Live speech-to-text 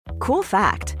Cool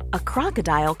fact, a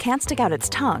crocodile can't stick out its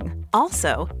tongue.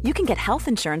 Also, you can get health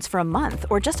insurance for a month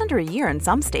or just under a year in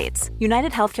some states.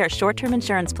 United Healthcare short-term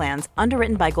insurance plans,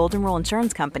 underwritten by Golden Rule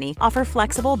Insurance Company, offer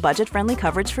flexible, budget-friendly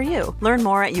coverage for you. Learn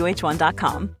more at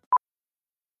uh1.com.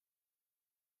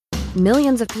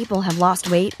 Millions of people have lost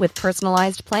weight with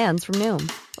personalized plans from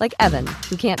Noom. Like Evan,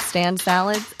 who can't stand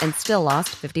salads and still lost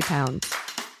 50 pounds.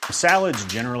 Salads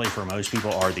generally for most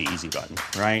people are the easy button,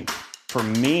 right? For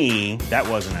me, that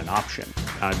wasn't an option.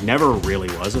 I never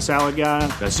really was a salad guy.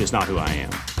 That's just not who I am.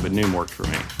 But Noom worked for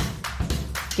me.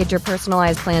 Get your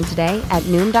personalized plan today at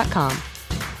Noom.com.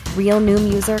 Real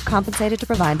Noom user compensated to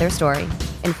provide their story.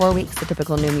 In 4 weeks, the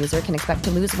typical Noom user can expect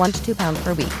to lose 1 to 2 pounds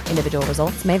per week. Individual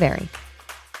results may vary.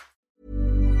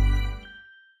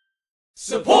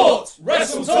 Support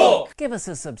Wrestle Talk! Give us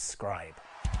a subscribe.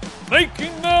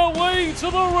 Making their way to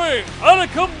the ring at a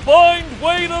combined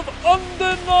weight of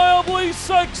undeniably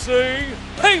sexy,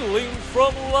 hailing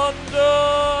from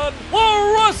London,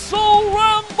 the Wrestle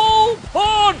Ramble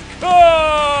Podcast!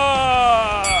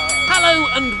 Hello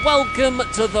and welcome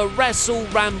to the Wrestle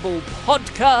Ramble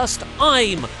Podcast.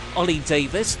 I'm Ollie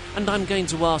Davis, and I'm going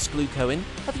to ask Luke Owen,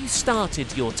 have you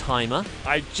started your timer?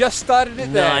 I just started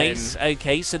it then. Nice.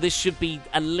 Okay, so this should be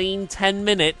a lean 10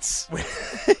 minutes.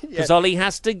 Because Ollie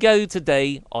has to go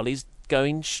today. Ollie's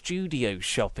going studio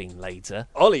shopping later.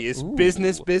 Ollie is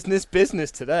business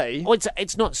today. Oh,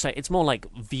 it's not so. It's more like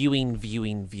viewing.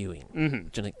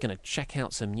 Mm-hmm. Gonna check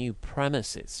out some new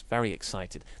premises. Very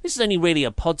excited. This is only really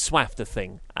a pod swafter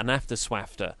thing, an after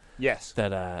swafter. Yes.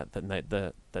 That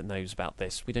knows about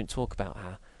this. We don't talk about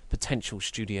our potential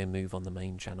studio move on the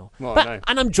main channel. Well, no.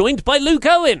 And I'm joined by Luke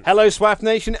Owen. Hello, Swaff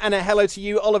Nation, and a hello to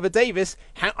you, Oliver Davis.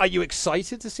 How are you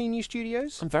excited to see new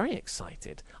studios? I'm very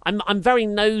excited. I'm very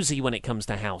nosy when it comes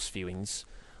to house viewings.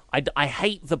 I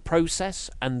hate the process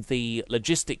and the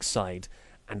logistics side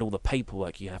and all the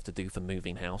paperwork you have to do for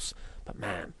moving house. But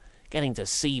man, getting to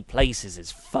see places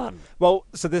is fun. Well,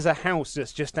 so there's a house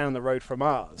that's just down the road from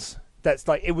ours. That's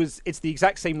like it's the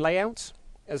exact same layout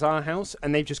as our house,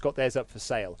 and they've just got theirs up for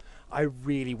sale. I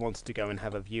really wanted to go and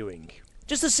have a viewing.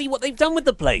 Just to see what they've done with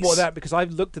the place. Well, because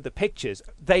I've looked at the pictures.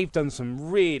 They've done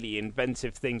some really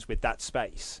inventive things with that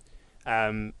space.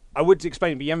 I would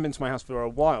explain it, but you haven't been to my house for a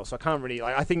while, so I can't really...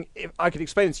 I think I could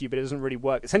explain it to you, but it doesn't really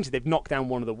work. Essentially, they've knocked down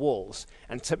one of the walls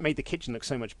and made the kitchen look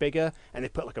so much bigger, and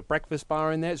they've put like a breakfast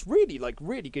bar in there. It's really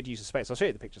good use of space. I'll show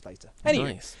you the pictures later.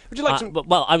 Anyway, nice. Would you like some...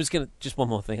 Well, I was going to... Just one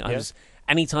more thing. Yeah?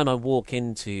 Anytime I walk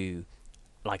into...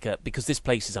 because this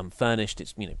place is unfurnished,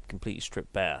 it's completely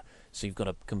stripped bare, so you've got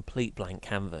a complete blank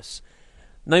canvas.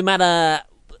 No matter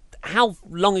how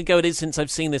long ago it is since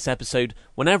I've seen this episode,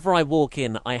 whenever I walk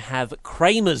in, I have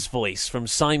Kramer's voice from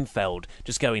Seinfeld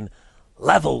just going,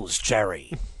 "Levels,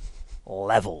 Jerry,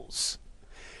 levels,"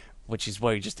 which is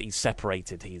where he's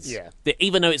separated.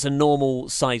 Even though it's a normal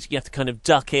size, you have to kind of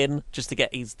duck in just to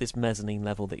get this mezzanine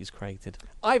level that he's created.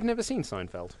 I've never seen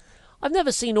Seinfeld. I've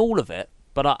never seen all of it.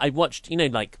 But I watched,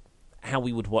 like how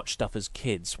we would watch stuff as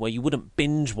kids, where you wouldn't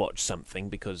binge watch something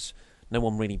because no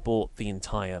one really bought the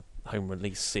entire home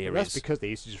release series. Well, that's because they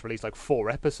used to just release like 4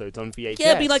 episodes on VHS.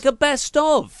 Yeah, it'd be like a best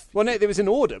of. Well, no, there was in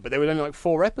order, but there were only like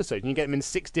 4 episodes, and you get them in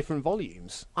 6 different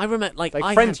volumes. I remember,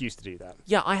 Friends used to do that.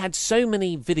 Yeah, I had so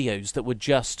many videos that were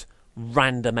just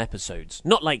random episodes,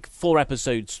 not like 4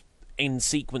 episodes in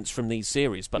sequence from these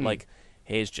series, but like.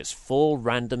 Here's just 4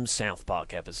 random South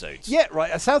Park episodes. Yeah,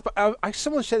 right.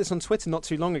 Someone shared this on Twitter not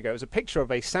too long ago. It was a picture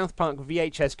of a South Park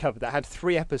VHS cover that had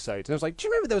 3 episodes. And I was like, do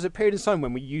you remember there was a period of time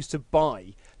when we used to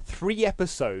buy 3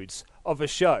 episodes of a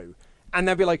show? And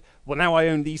they'd be like, well, now I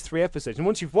own these 3 episodes. And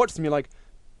once you've watched them, you're like,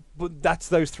 but that's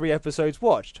those 3 episodes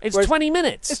watched. It's 20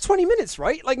 minutes. It's 20 minutes,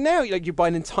 right? Like now, you buy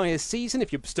an entire season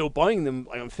if you're still buying them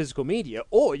on physical media,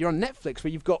 or you're on Netflix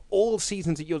where you've got all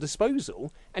seasons at your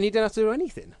disposal and you don't have to do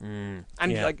anything.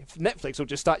 Netflix will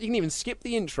just start. You can even skip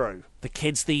the intro. The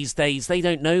kids these days, they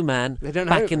don't know, man. They don't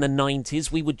know. Back in the 90s,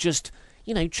 we would just,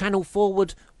 Channel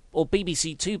Forward or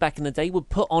BBC Two back in the day would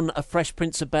put on a Fresh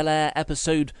Prince of Bel-Air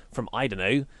episode from, I don't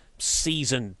know,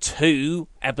 Season 2,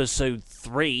 Episode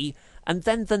 3... And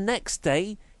then the next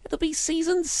day, it'll be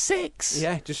Season 6.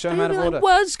 Yeah, just show them out of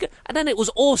order. And then it was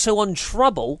also on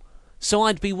Trouble, so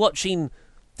I'd be watching...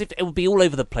 It would be all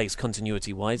over the place,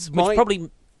 continuity-wise, which probably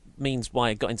means why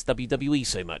I got into WWE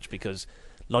so much, because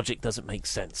logic doesn't make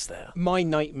sense there. My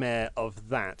nightmare of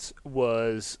that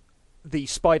was the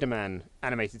Spider-Man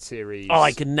animated series. Oh,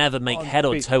 I could never make head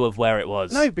or toe of where it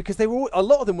was. No, because a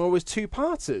lot of them were always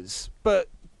 2-parters, but...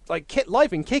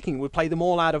 Live and Kicking would play them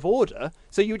all out of order,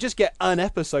 so you would just get an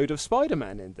episode of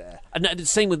Spider-Man in there. And the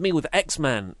same with me with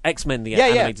X-Men the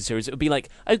animated series. It would be like,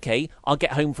 okay, I'll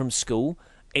get home from school,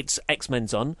 it's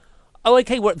X-Men's on. Oh,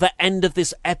 okay, we're at the end of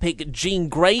this epic Jean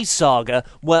Grey saga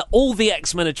where all the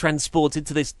X-Men are transported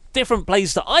to this different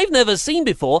place that I've never seen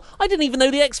before. I didn't even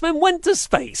know the X-Men went to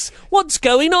space. What's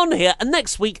going on here? And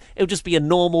next week, it'll just be a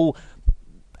normal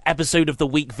episode of the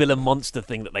week villain monster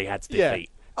thing that they had to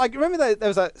defeat. I remember there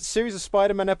was that series of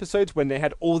Spider-Man episodes when they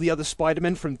had all the other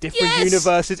Spider-Men from different Yes!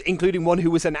 universes, including one who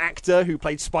was an actor who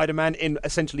played Spider-Man in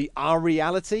essentially our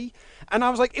reality. And I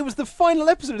was like, it was the final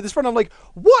episode of this run. I'm like,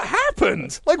 what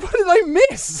happened? Like, what did I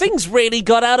miss? Things really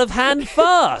got out of hand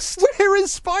fast. Where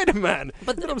is Spider-Man?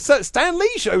 But Stan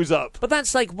Lee shows up. But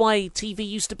that's like why TV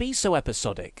used to be so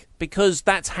episodic, because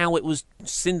that's how it was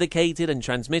syndicated and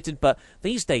transmitted. But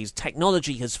these days,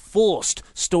 technology has forced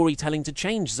storytelling to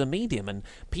change as a medium, and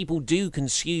people do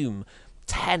consume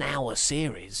 10-hour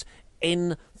series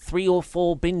in 3 or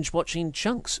 4 binge-watching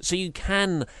chunks. So you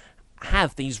can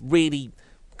have these really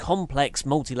complex,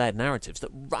 multi-layered narratives that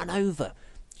run over.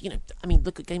 You know, I mean,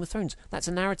 look at Game of Thrones. That's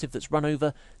a narrative that's run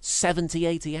over 70,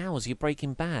 80 hours. You're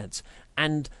Breaking Bad.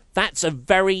 And that's a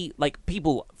very, like,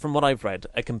 people, from what I've read,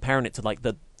 are comparing it to, like,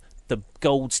 the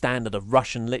gold standard of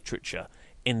Russian literature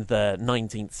in the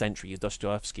 19th century,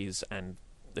 Dostoevsky's and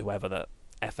whoever the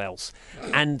F else.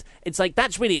 And it's like,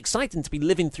 that's really exciting to be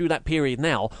living through that period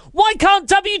now. Why can't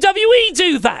WWE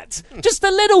do that? Just a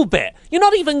little bit. You're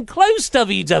not even close,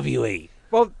 WWE.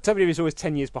 Well, WWE is always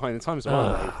 10 years behind the times,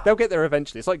 aren't they? They'll get there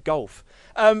eventually. It's like golf.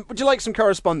 Would you like some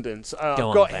correspondence? I've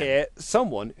got here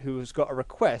someone who has got a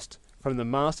request from the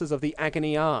Masters of the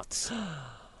Agony Arts.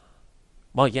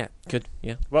 Well, yeah, good,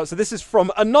 yeah. Well, so this is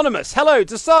from Anonymous. Hello,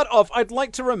 to start off, I'd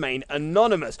like to remain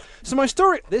anonymous. So my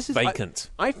story... This is... Vacant.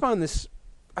 I found this...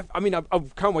 I mean, I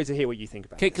can't wait to hear what you think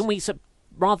about this. Can we...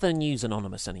 rather than use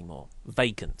anonymous anymore,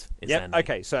 vacant is their name.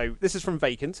 Okay, so this is from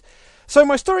Vacant. So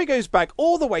my story goes back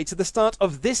all the way to the start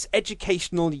of this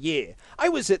educational year. I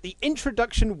was at the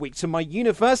introduction week to my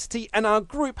university and our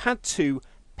group had 2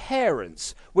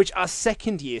 parents, which are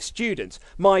second-year students.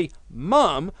 My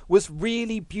mum was a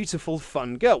really beautiful,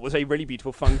 fun girl.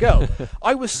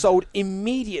 I was sold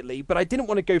immediately, but I didn't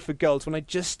want to go for girls when I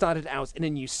just started out in a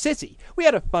new city. We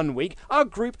had a fun week. Our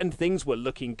group and things were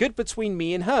looking good between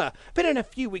me and her. But in a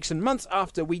few weeks and months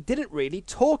after, we didn't really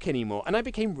talk anymore, and I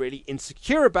became really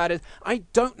insecure about it. I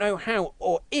don't know how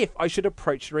or if I should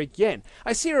approach her again.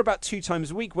 I see her about 2 times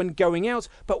a week when going out,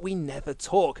 but we never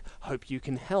talk. Hope you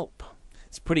can help.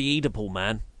 It's pretty Oedipal,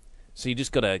 man. So you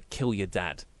just got to kill your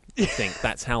dad. I think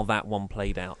that's how that one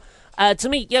played out. To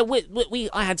me, yeah,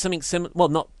 I had something similar.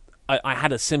 Well, I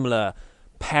had a similar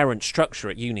parent structure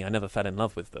at uni. I never fell in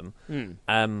love with them.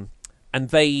 And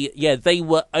they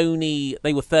were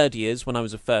 3rd years when I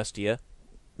was a first year.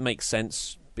 Makes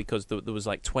sense because there was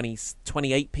like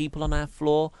 28 people on our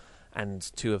floor, and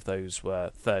 2 of those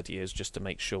were 3rd years, just to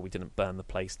make sure we didn't burn the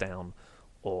place down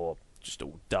or just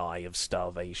all die of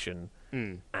starvation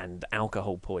and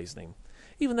alcohol poisoning,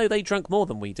 even though they drank more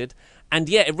than we did. And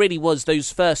yeah, it really was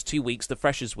those first 2 weeks, the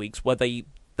freshers' weeks, where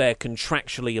they're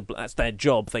contractually, that's their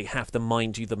job, they have to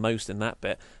mind you the most in that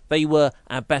bit. They were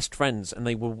our best friends and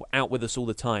they were out with us all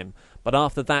the time. But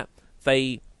after that,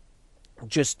 they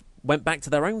just went back to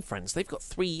their own friends. They've got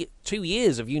 2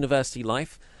 years of university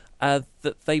life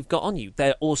that they've got on you.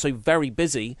 They're also very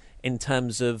busy in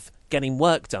terms of getting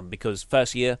work done, because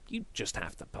first year, you just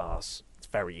have to pass. It's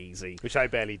very easy. Which I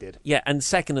barely did. Yeah, and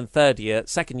second and third year,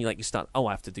 you start, I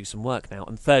have to do some work now.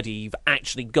 And third year, you've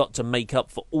actually got to make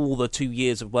up for all the 2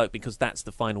 years of work because that's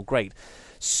the final grade.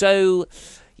 So,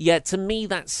 yeah, to me,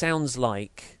 that sounds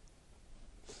like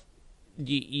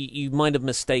you might have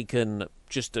mistaken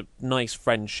just a nice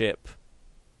friendship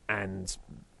and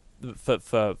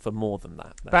for more than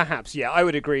that. Perhaps, yeah, I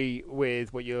would agree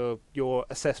with what your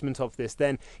assessment of this.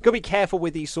 Then you've got to be careful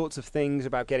with these sorts of things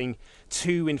about getting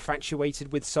too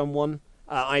infatuated with someone.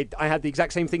 I had the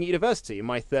exact same thing at university. In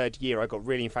my 3rd year, I got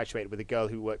really infatuated with a girl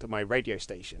who worked at my radio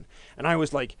station, and I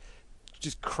was like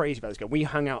just crazy about this girl. We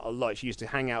hung out a lot. She used to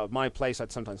hang out at my place.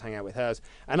 I'd sometimes hang out with hers,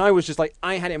 and I was just like,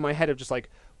 I had it in my head of just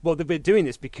like, well, they're doing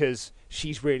this because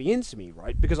she's really into me,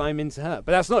 right? Because I'm into her.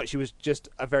 But that's not. She was just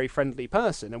a very friendly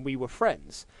person, and we were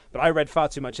friends. But I read far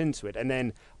too much into it, and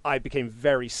then I became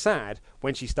very sad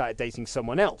when she started dating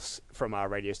someone else from our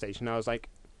radio station. I was like,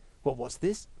 well, what's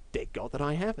this? Dear God, that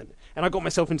I haven't. And I got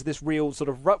myself into this real sort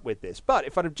of rut with this. But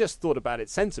if I'd have just thought about it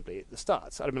sensibly at the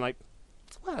start, I'd have been like,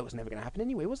 well, it was never going to happen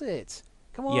anyway, was it?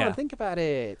 Come on, think about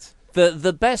it.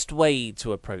 The best way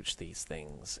to approach these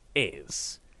things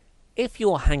is, if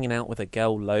you're hanging out with a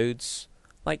girl loads,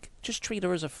 like, just treat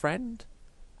her as a friend.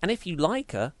 And if you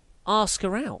like her, ask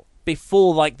her out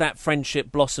before, like, that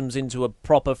friendship blossoms into a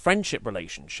proper friendship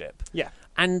relationship. Yeah.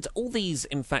 And all these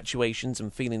infatuations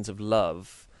and feelings of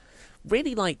love,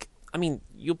 really, like, I mean,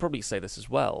 you'll probably say this as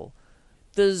well.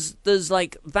 There's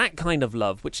like that kind of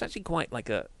love, which is actually quite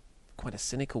a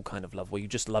cynical kind of love, where you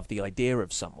just love the idea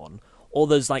of someone. Or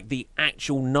there's like the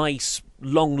actual nice,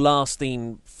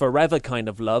 long-lasting, forever kind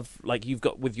of love, like you've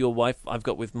got with your wife, I've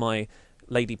got with my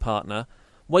lady partner,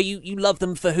 where you love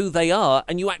them for who they are,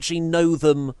 and you actually know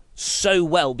them so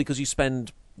well because you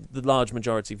spend the large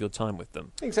majority of your time with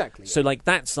them. Exactly. So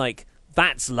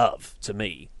that's love to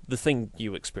me. The thing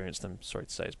you experienced, I'm sorry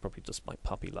to say, is probably just like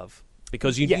puppy love.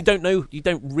 Because you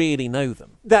don't really know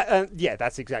them.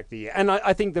 That's exactly it. And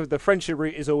I think the friendship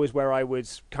route is always where I would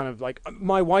kind of like,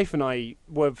 my wife and I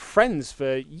were friends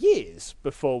for years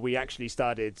before we actually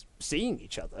started seeing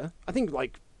each other. I think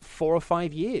like 4 or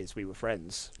 5 years we were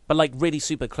friends. But like really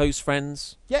super close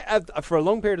friends? Yeah, for a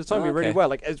long period of time we really okay. were.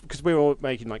 Like, because we were all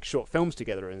making like short films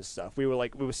together and stuff. We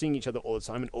were seeing each other all the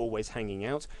time and always hanging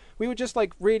out. We were just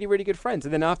like really, really good friends.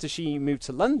 And then after she moved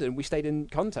to London, we stayed in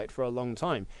contact for a long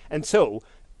time until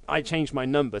I changed my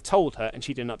number, told her, and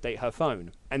she didn't update her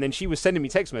phone. And then she was sending me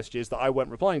text messages that I weren't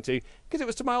replying to because it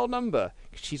was to my old number.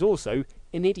 She's also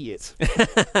an idiot.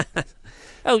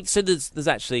 Oh, so there's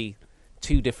actually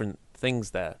 2 different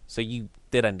things there. So you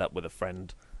did end up with a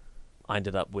friend. I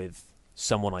ended up with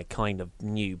someone I kind of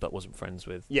knew but wasn't friends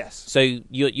with. Yes. So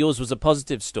yours was a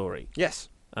positive story. Yes.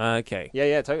 Okay.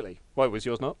 Yeah, totally. Why was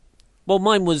yours not? Well,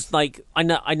 mine was like I've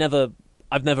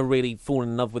never really fallen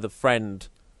in love with a friend.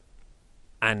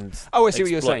 And I see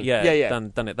what you're saying. Yeah.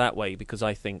 Done it that way because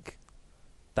I think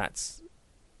that's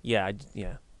yeah.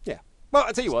 Well,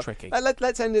 I'll tell you what. Tricky.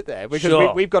 Let's end it there because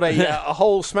Sure. we've got a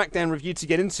whole SmackDown review to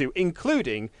get into,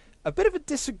 including a bit of a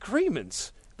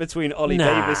disagreement between Ollie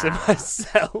Davis and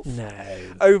myself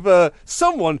over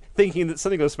someone thinking that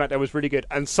something on SmackDown was really good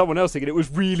and someone else thinking it was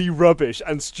really rubbish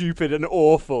and stupid and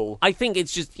awful. I think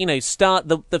it's just,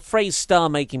 the phrase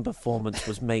star-making performance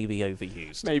was maybe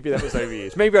overused. Maybe that was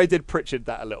overused. Maybe I did Pritchard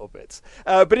that a little bit.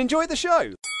 But enjoy the show.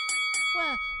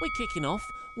 Well, we're kicking off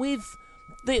with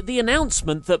the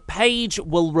announcement that Paige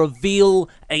will reveal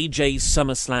AJ's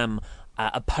SummerSlam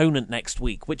opponent next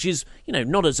week, which is,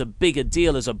 not as a big a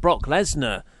deal as a Brock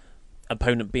Lesnar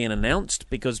opponent being announced,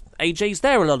 because AJ's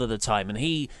there a lot of the time and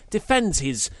he defends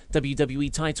his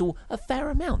WWE title a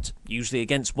fair amount, usually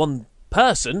against one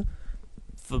person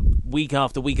for week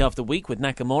after week after week with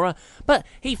Nakamura. But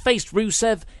he faced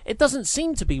Rusev. It doesn't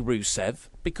seem to be Rusev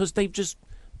because they've just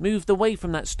moved away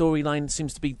from that storyline.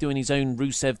 Seems to be doing his own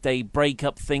Rusev Day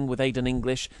breakup thing with Aiden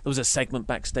English. There was a segment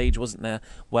backstage, wasn't there,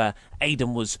 where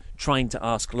Aiden was trying to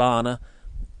ask Lana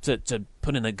to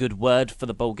put in a good word for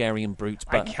the Bulgarian brute.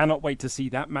 But I cannot wait to see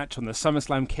that match on the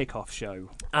SummerSlam kickoff show.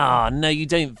 No, you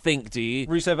don't think, do you?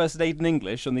 Rusev versus Aiden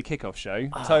English on the kickoff show.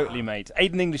 Totally, mate.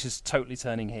 Aiden English is totally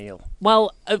turning heel.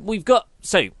 Well, we've got...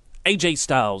 So, AJ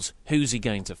Styles, who's he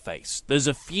going to face? There's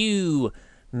a few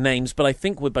names, but I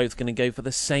think we're both going to go for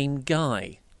the same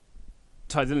guy.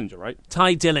 Ty Dillinger, right?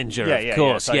 Ty Dillinger, of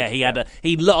course.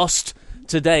 He lost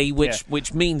today,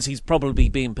 which means he's probably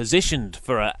being positioned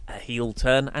for a heel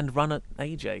turn and run at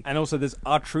AJ. And also, there's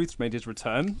R-Truth made his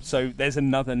return, so there's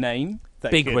another name.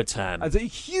 Return. It's a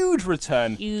huge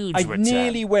return. I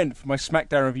nearly went for my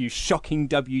SmackDown review, shocking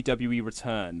WWE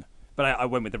return. But I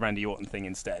went with the Randy Orton thing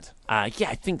instead. I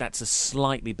think that's a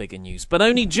slightly bigger news, but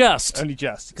only just. Only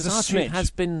just. Because R-Truth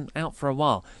has been out for a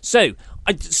while. So,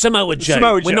 Samoa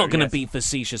Joe. We're not going to be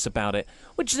facetious about it.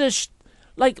 Which is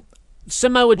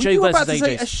Samoa Joe versus AJ. About to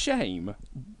say a shame.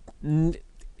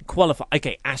 Qualify.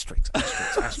 Okay, asterisk. I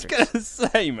was going to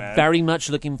say, man. Very much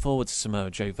looking forward to Samoa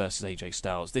Joe versus AJ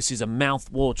Styles. This is a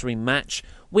mouth-watering match,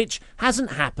 which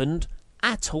hasn't happened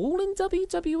at all in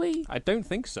WWE. I don't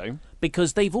think so.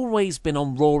 Because they've always been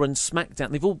on Raw and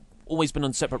SmackDown. They've always been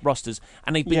on separate rosters,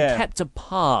 and they've been kept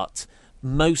apart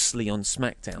mostly on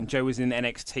SmackDown. And Joe was in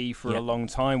NXT for a long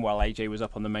time while AJ was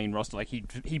up on the main roster. Like he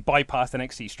bypassed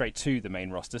NXT straight to the main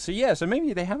roster. So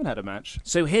maybe they haven't had a match.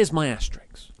 So here's my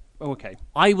asterisk. Oh, okay.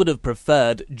 I would have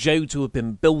preferred Joe to have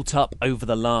been built up over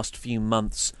the last few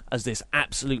months as this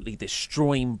absolutely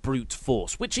destroying brute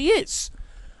force, which he is.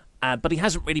 But he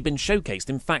hasn't really been showcased.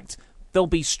 In fact, there'll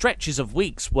be stretches of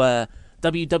weeks where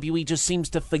WWE just seems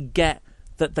to forget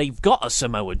that they've got a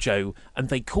Samoa Joe, and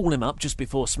they call him up just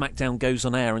before SmackDown goes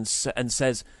on air and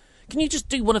says, "Can you just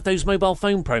do one of those mobile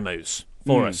phone promos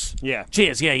for us?" Yeah.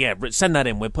 Cheers. Yeah. Send that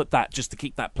in. We'll put that just to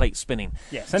keep that plate spinning.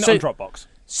 Yeah. Send it on Dropbox.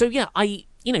 So yeah,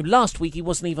 last week he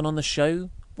wasn't even on the show.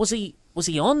 Was he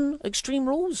on Extreme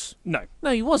Rules? No,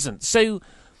 he wasn't. So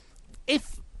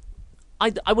if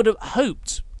I would have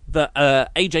hoped that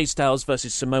AJ Styles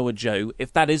versus Samoa Joe,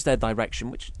 if that is their direction,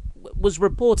 which was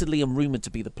reportedly and rumoured to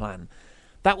be the plan,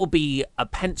 That will be a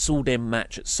penciled-in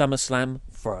match at SummerSlam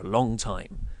for a long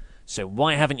time. So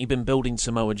why haven't you been building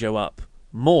Samoa Joe up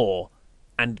more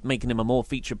and making him a more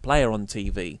featured player on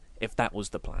TV if that was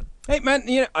the plan? Hey, man,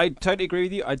 I totally agree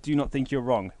with you. I do not think you're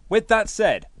wrong. With that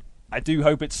said, I do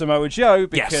hope it's Samoa Joe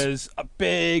because a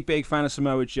big fan of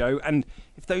Samoa Joe. And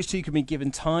if those two could be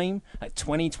given time, like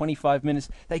 20, 25 minutes,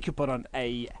 they could put on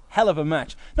a hell of a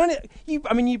match.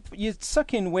 You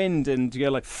suck in wind and you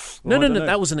go like... No,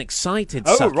 that was an excited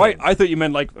Oh, suck right. in. I thought you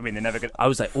meant like... they're never going to... I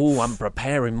was like, I'm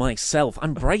preparing myself.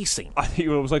 I'm bracing. I think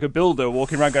it was like a builder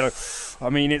walking around going,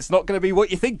 it's not going to be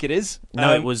what you think it is.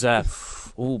 No, it was...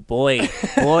 oh, boy,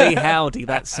 howdy,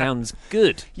 that sounds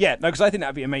good. Yeah, no, because I think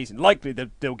that'd be amazing. Likely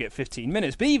they'll get 15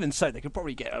 minutes, but even so, they could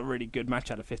probably get a really good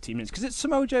match out of 15 minutes because it's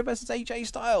Samoa Joe versus AJ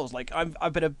Styles. Like,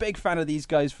 I've been a big fan of these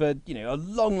guys for a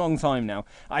long time now.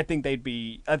 I think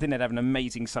they'd have an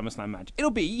amazing SummerSlam match. It'll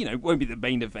be it won't be the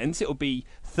main event. It'll be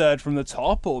third from the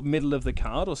top or middle of the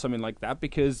card or something like that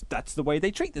because that's the way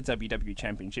they treat the WWE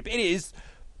Championship. It is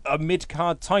a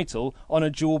mid-card title on a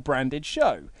dual-branded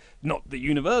show, not the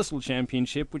Universal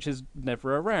Championship, which is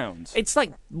never around. It's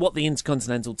like what the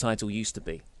Intercontinental title used to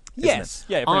be. Yes,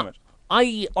 yeah, pretty much.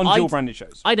 On dual-branded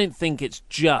shows. I don't think it's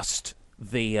just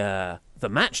the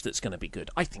match that's going to be good.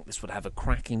 I think this would have a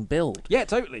cracking build. Yeah,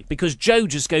 totally. Because Joe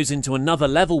just goes into another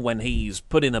level when he's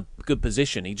put in a good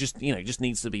position. He just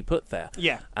needs to be put there.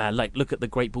 Yeah. Look at the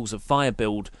Great Balls of Fire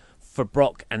build for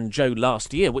Brock and Joe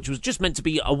last year, which was just meant to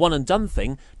be a one-and-done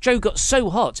thing. Joe got so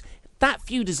hot. That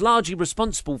feud is largely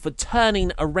responsible for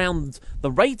turning around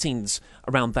the ratings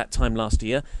around that time last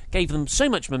year, gave them so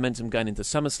much momentum going into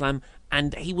SummerSlam,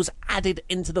 and he was added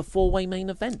into the four-way main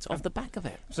event off the back of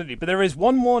it. Absolutely, but there is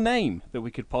one more name that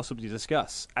we could possibly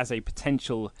discuss as a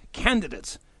potential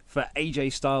candidate for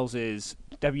AJ Styles'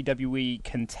 WWE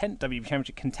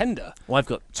Championship contender. Well, I've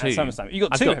got two. At SummerSlam. You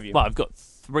got two, have you? Well, I've got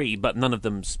three, but none of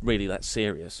them's really that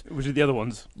serious. Which are the other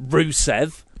ones?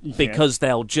 Rusev, because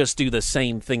they'll just do the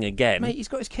same thing again. Mate, he's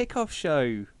got his kickoff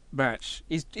show match.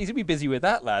 He's going to be busy with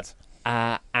that, lad.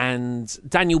 And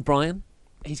Daniel Bryan.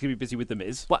 He's going to be busy with The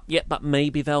Miz. Well, yeah, but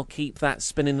maybe they'll keep that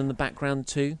spinning in the background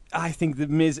too. I think The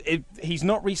Miz, if he's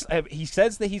not he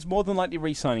says that he's more than likely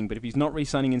re-signing, but if he's not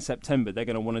re-signing in September, they're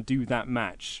going to want to do that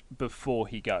match before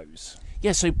he goes.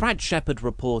 Yeah, so Brad Shepard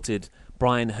reported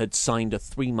Bryan had signed a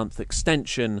 3-month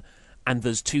extension and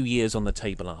there's 2 years on the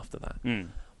table after that.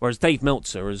 Whereas Dave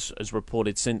Meltzer has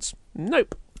reported since,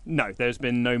 nope. No, there's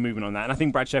been no movement on that. And I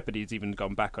think Brad Shepard has even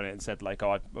gone back on it and said, like,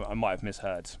 I might have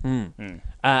misheard.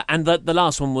 And the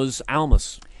last one was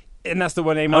Almas. And that's the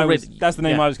one name I was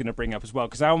going to bring up as well,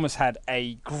 because Almas had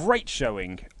a great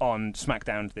showing on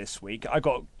SmackDown this week. I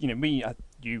got,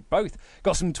 you both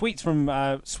got some tweets from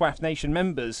SWAF Nation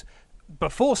members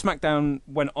before SmackDown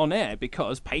went on air,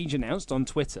 because Paige announced on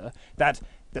Twitter that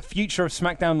the future of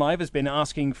SmackDown Live has been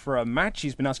asking for a match.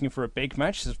 He's been asking for a big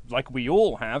match, like we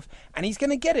all have, and he's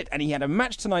going to get it. And he had a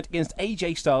match tonight against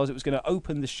AJ Styles. It was going to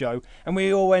open the show, and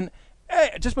we all went,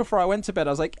 hey, just before I went to bed,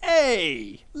 I was like,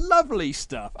 hey, lovely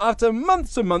stuff. After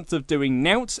months and months of doing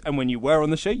Nout, and when you were on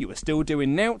the show, you were still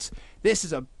doing Nout, this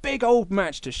is a big old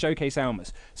match to showcase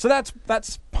Almas. So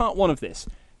that's part one of this.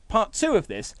 Part two of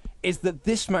this is that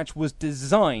this match was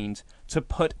designed to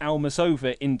put Almas over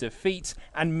in defeat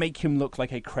and make him look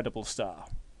like a credible star.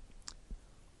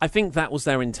 I think that was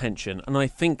their intention, and I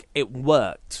think it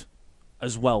worked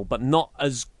as well, but not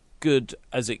as good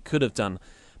as it could have done,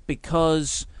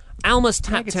 because Almas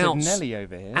tapped out. Nelly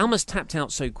over here. Almas tapped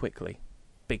out so quickly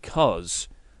because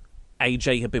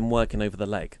AJ had been working over the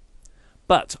leg.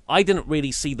 But I didn't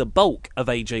really see the bulk of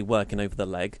AJ working over the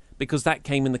leg because that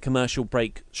came in the commercial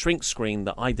break shrink screen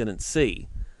that I didn't see.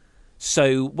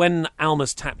 So when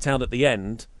Almas tapped out at the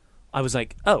end, I was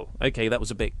like, oh, okay, that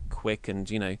was a bit quick, and,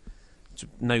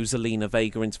 no Zelina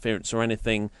Vega interference or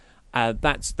anything.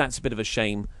 That's a bit of a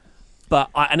shame.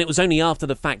 And it was only after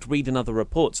the fact, reading other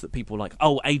reports, that people were like,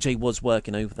 oh, AJ was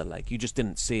working over the leg. You just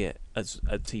didn't see it as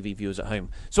TV viewers at home.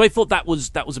 So I thought that was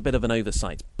a bit of an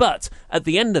oversight. But at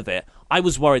the end of it, I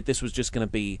was worried this was just going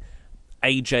to be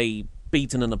AJ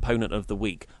beating an opponent of the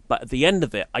week. But at the end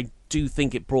of it, I do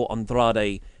think it brought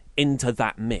Andrade into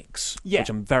that mix, which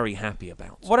I'm very happy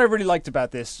about. What I really liked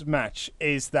about this match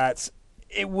is that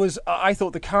it was, I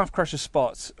thought the calf crusher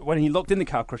spot, when he locked in the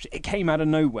calf crusher, it came out of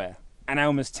nowhere. And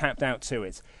Almas tapped out to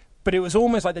it. But it was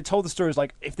almost like they told the story,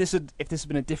 like, if this had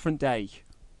been a different day,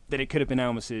 that it could have been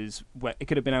Almas's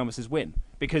win,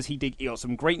 because he got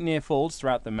some great near falls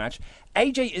throughout the match.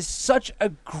 AJ is such a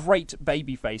great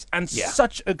babyface and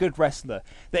such a good wrestler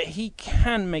that he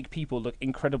can make people look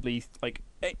incredibly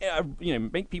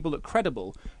make people look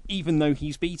credible, even though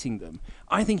he's beating them.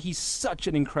 I think he's such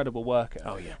an incredible worker.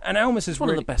 Oh yeah, and Almas is one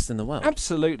really, of the best in the world.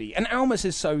 Absolutely, and Almas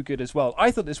is so good as well.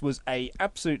 I thought this was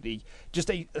absolutely just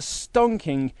a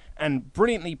stonking and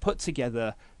brilliantly put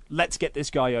together. Let's get this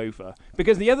guy over.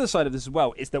 Because the other side of this as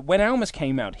well is that when Almas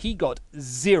came out, he got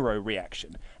zero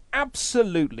reaction.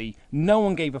 Absolutely no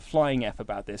one gave a flying F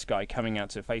about this guy coming out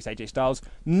to face AJ Styles.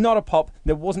 Not a pop.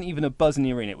 There wasn't even a buzz in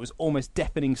the arena. It was almost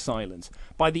deafening silence.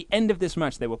 By the end of this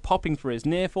match, they were popping for his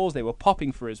near falls. They were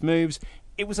popping for his moves.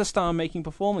 It was a star-making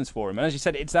performance for him. And as you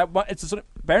said, it's a sort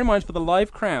of, bear in mind, for the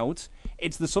live crowds,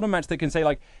 it's the sort of match that can say,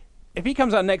 like, if he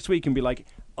comes out next week and be like,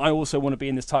 I also want to be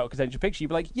in this title contention picture, you'd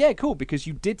be like, yeah, cool, because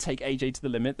you did take AJ to the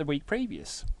limit the week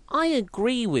previous. I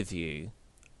agree with you,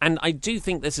 and I do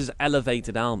think this has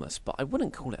elevated Almas, but I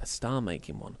wouldn't call it a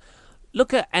star-making one.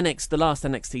 Look at the last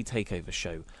NXT TakeOver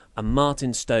show, and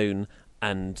Martin Stone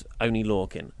and Oney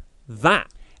Lorcan.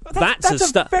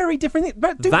 That's a very different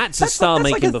thing. That's a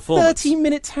star-making performance. That's like a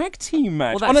 30-minute tag team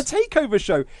match on a takeover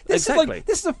show. This is a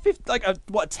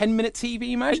 10-minute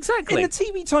TV match. Exactly. In the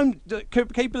TV time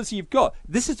capability you've got,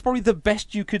 this is probably the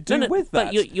best you could do with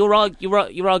that. But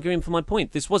you're arguing for my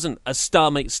point. This wasn't a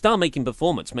star-making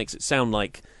performance. Makes it sound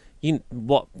like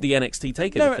what the NXT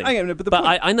takeover thing. But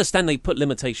I understand they put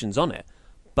limitations on it,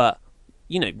 but.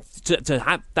 To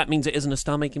have that means it isn't a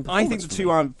star-making performance. I think the two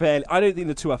aren't fairly. I don't think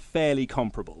the two are fairly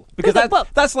comparable, because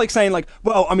that's like saying, like,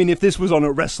 well, I mean, if this was on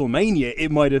at WrestleMania, it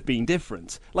might have been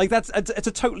different. Like it's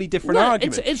a totally different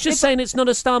argument. It's just saying it's not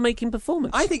a star-making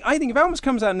performance. I think if Almas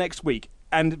comes out next week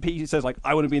and Pete says, like,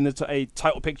 I want to be in a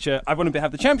title picture, I want to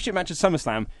have the championship match at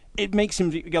SummerSlam, it makes him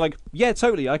go like, yeah,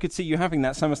 totally, I could see you having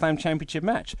that SummerSlam championship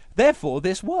match. Therefore,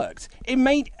 this worked. It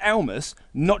made Almas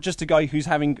not just a guy who's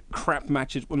having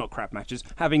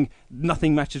having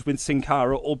nothing matches with Sin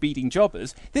Cara or beating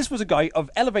jobbers. This was a guy of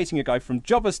elevating a guy from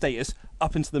jobber status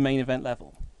up into the main event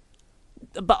level.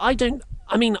 But I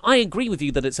agree with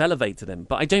you that it's elevated him,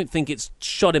 but I don't think it's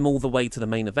shot him all the way to the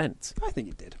main event. I think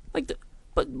it did.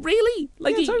 But really?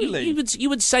 Totally. You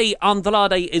would say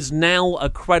Andrade is now a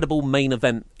credible main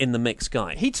event in the mix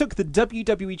guy. He took the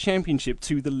WWE Championship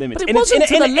to the limit. But it wasn't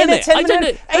to the limit. I don't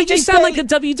know. AJ sound like a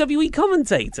WWE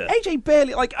commentator. AJ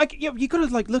barely, you got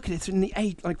to look at it in the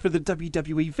for the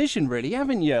WWE vision, really,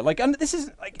 haven't you? And this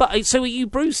is But so are you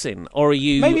brucing or are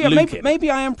you Lukin? Maybe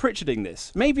I am Pritcharding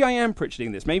this. Maybe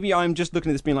I'm just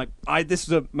looking at this being like, this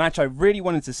is a match I really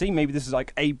wanted to see. Maybe this is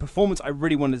like a performance I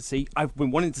really wanted to see. I've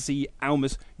been wanting to see Almas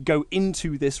go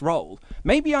into this role.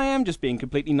 Maybe I am just being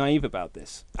completely naive about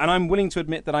this, and I'm willing to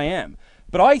admit that I am.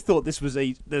 But I thought this was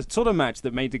the sort of match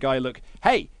that made the guy look,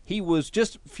 hey, he was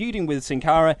just feuding with Sin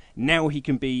Cara, now he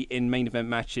can be in main event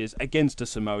matches against a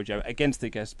Samoa Joe, against the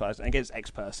guest person, against X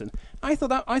person. I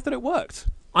thought it worked.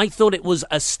 I thought it was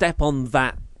a step on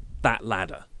that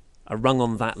ladder. A rung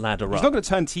on that ladder up. It's not going to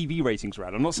turn TV ratings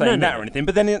around. I'm not saying that or anything.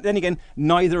 But then again,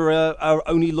 neither are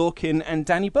Oney Lorcan and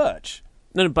Danny Burch.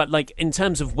 No, but in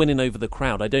terms of winning over the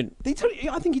crowd, I think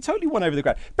he totally won over the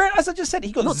crowd. But as I just said,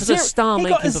 he got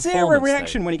zero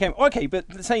reaction when he came. Okay,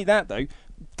 but say that though,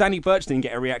 Danny Burch didn't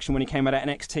get a reaction when he came out at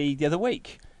NXT the other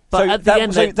week. But at the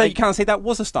end, you can't say that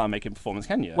was a star-making performance,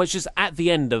 can you? Well, it's just at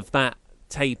the end of that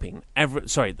taping, at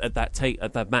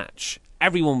that match,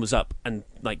 everyone was up and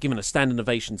giving a standing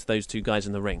ovation to those two guys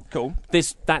in the ring. Cool.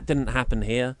 That didn't happen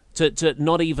here. To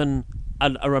not even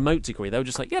a remote degree. They were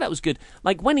just like, yeah, that was good.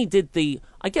 When he did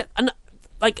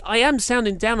I am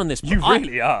sounding down on this. You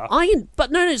really are.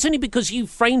 But no, it's only because you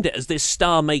framed it as this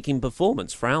star-making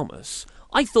performance for Almas.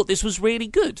 I thought this was really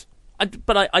good.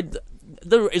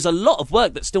 There is a lot of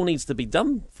work that still needs to be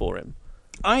done for him.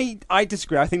 I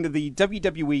disagree. I think that the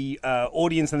WWE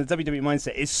audience and the WWE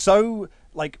mindset is so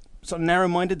sort of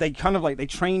narrow-minded. They kind of they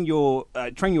train your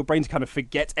brain to kind of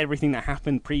forget everything that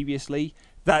happened previously.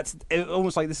 That's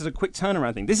almost like this is a quick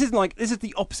turnaround thing. This is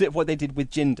the opposite of what they did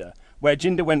with Jinder, where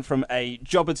Jinder went from a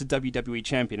jobber to WWE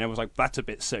champion. And it was like, that's a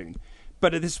bit soon.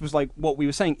 But this was like what we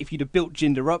were saying. If you'd have built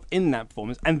Jinder up in that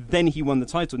performance and then he won the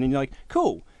title, and then you're like,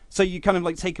 cool. So you kind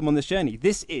of take him on this journey.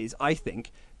 This is, I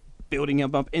think, building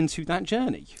him up into that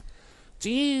journey.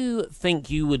 Do you think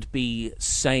you would be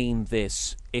saying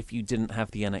this if you didn't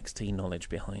have the NXT knowledge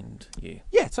behind you?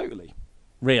 Yeah, totally.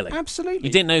 Really? Absolutely.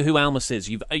 You didn't know who Almas is.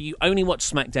 You only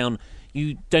watched SmackDown.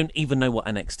 you don't even know what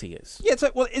NXT is. Yeah,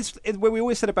 it's where we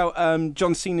always said about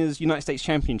John Cena's United States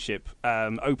Championship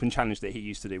Open Challenge that he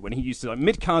used to do, when he used to, like,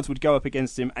 mid-cards would go up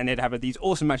against him and they'd have these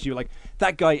awesome matches. You're like,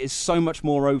 that guy is so much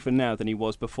more over now than he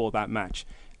was before that match.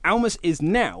 Almas is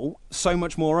now so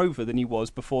much more over than he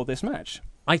was before this match.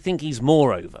 I think he's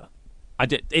more over.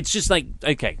 It's just like,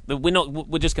 okay,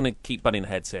 we're just going to keep butting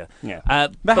heads here. Yeah.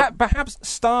 Perhaps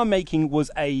star making was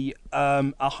a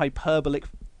hyperbolic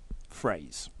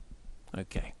phrase.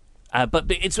 Okay. But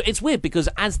it's weird because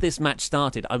as this match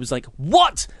started, I was like,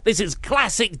 what? This is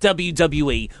classic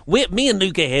WWE. Me and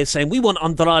Luke are here saying we want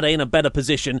Andrade in a better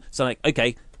position. So, like,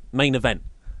 okay, main event.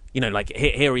 You know, like,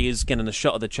 here he is getting a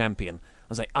shot of the champion.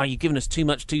 I was like, are you giving us too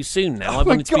much too soon now? Oh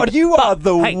my God, you are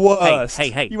the worst.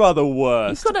 Hey. You are the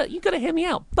worst. You gotta hear me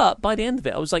out. But by the end of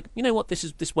it, I was like, you know what?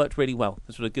 This worked really well.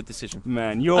 This was a good decision.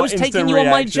 Man, I was taking you on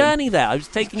my journey there. I was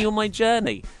taking you on my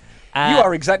journey. You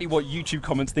are exactly what YouTube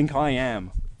comments think I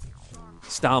am.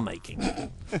 Star making.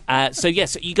 So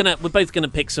yes, we're both gonna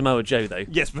pick Samoa Joe though.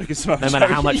 Yes, because Samoa Joe. No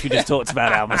matter how much we just talked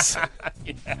about Almas.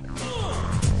 Yeah.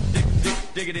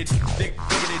 Diggity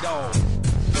dog.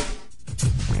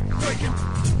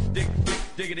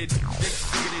 Diggity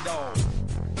dog.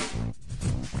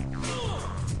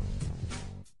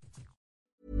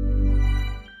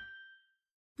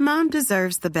 Mom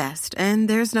deserves the best, and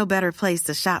there's no better place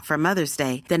to shop for Mother's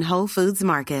Day than Whole Foods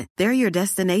Market. They're your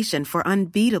destination for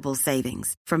unbeatable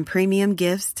savings, from premium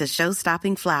gifts to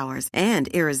show-stopping flowers and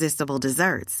irresistible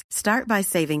desserts. Start by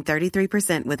saving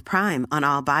 33% with Prime on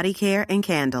all body care and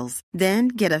candles. Then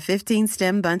get a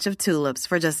 15-stem bunch of tulips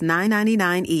for just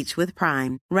 $9.99 each with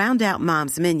Prime. Round out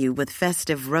Mom's menu with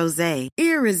festive rosé,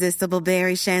 irresistible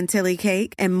berry chantilly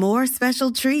cake, and more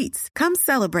special treats. Come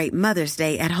celebrate Mother's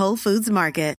Day at Whole Foods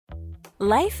Market.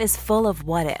 Life is full of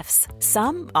what-ifs.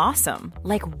 Some awesome,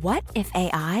 like what if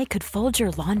AI could fold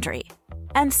your laundry?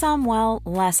 And some, well,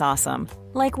 less awesome,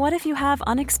 like what if you have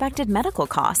unexpected medical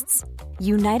costs?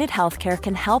 United Healthcare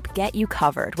can help get you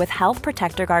covered with Health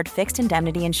Protector Guard fixed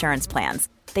indemnity insurance plans.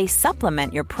 They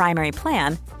supplement your primary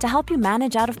plan to help you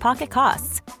manage out-of-pocket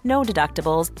costs. No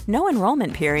deductibles, no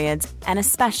enrollment periods, and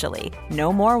especially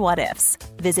no more what-ifs.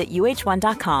 Visit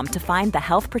uh1.com to find the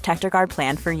Health Protector Guard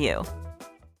plan for you.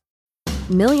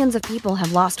 Millions of people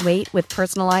have lost weight with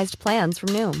personalized plans from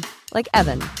Noom. Like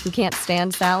Evan, who can't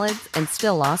stand salads and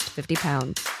still lost 50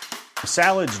 pounds.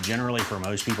 Salads generally for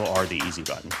most people are the easy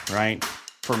button, right?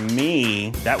 For me,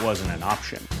 that wasn't an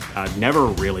option. I never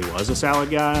really was a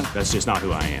salad guy. That's just not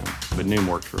who I am. But Noom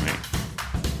worked for me.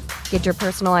 Get your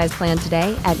personalized plan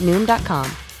today at Noom.com.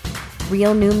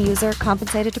 Real Noom user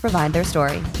compensated to provide their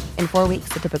story. In 4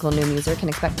 weeks, the typical Noom user can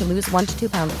expect to lose 1 to 2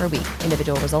 pounds per week.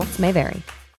 Individual results may vary.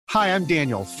 Hi, I'm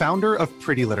Daniel, founder of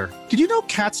Pretty Litter. Did you know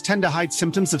cats tend to hide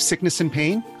symptoms of sickness and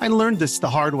pain? I learned this the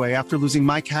hard way after losing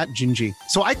my cat, Gingy.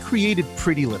 So I created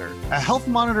Pretty Litter, a health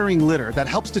monitoring litter that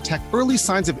helps detect early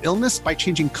signs of illness by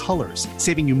changing colors,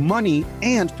 saving you money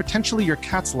and potentially your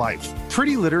cat's life.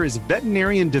 Pretty Litter is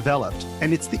veterinarian developed,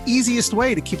 and it's the easiest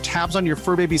way to keep tabs on your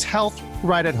fur baby's health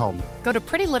right at home. Go to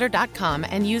prettylitter.com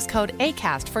and use code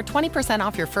ACAST for 20%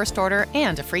 off your first order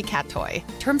and a free cat toy.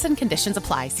 Terms and conditions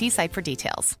apply. See site for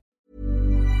details.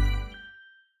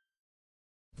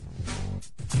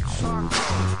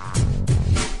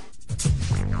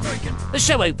 The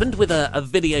show opened with a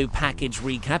video package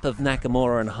recap of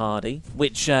Nakamura and Hardy,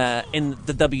 which, in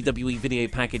the WWE video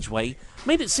package way,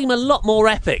 made it seem a lot more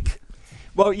epic.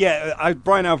 Well, yeah,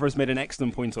 Brian Alvarez made an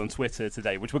excellent point on Twitter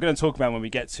today, which we're going to talk about when we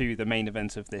get to the main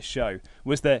event of this show,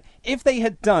 was that if they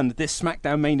had done this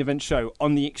SmackDown main event show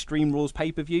on the Extreme Rules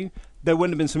pay-per-view, there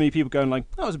wouldn't have been so many people going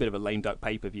like, that was a bit of a lame duck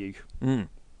pay-per-view.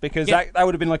 Because that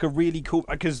would have been like a really cool...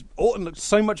 Because Orton looked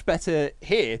so much better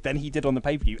here than he did on the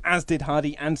pay-per-view, as did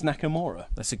Hardy and Nakamura.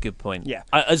 That's a good point. Yeah.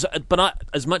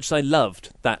 As much as I loved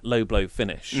that low blow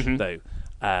finish, though,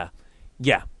 I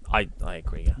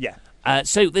agree. Yeah.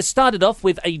 So this started off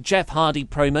with a Jeff Hardy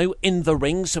promo in the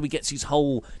ring, so he gets his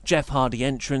whole Jeff Hardy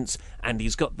entrance, and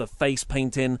he's got the face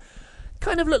paint in.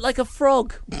 Kind of looked like a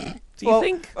frog. Do you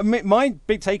think? My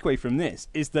big takeaway from this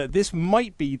is that this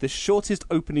might be the shortest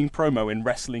opening promo in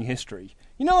wrestling history.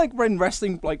 You know, like when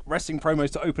wrestling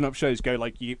promos to open up shows go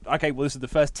like, this is the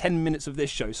first 10 minutes of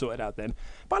this show sorted out then.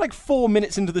 By like 4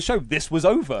 minutes into the show, this was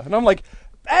over. And I'm like,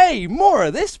 hey, more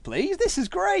of this, please. This is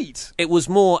great. It was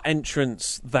more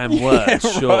entrance than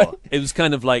words, sure. Right. It was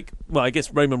kind of like, well, I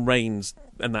guess Roman Reigns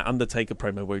and that Undertaker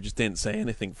promo where he just didn't say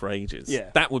anything for ages. Yeah.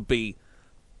 That would be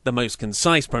the most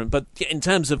concise promo. But in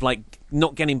terms of like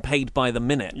not getting paid by the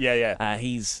minute,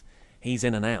 he's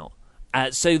in and out.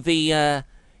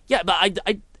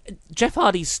 Jeff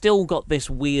Hardy's still got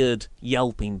this weird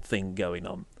yelping thing going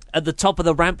on. at the top of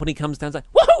the ramp when he comes down, it's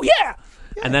like, woohoo, yeah!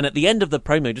 And then at the end of the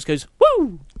promo, just goes,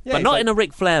 woo! Yeah, but not like, in a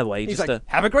Ric Flair way. He's just like,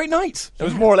 have a great night. It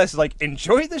was more or less like,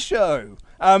 enjoy the show.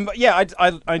 But yeah,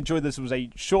 I enjoyed this. It was a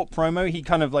short promo. He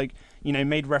kind of like,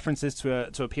 made references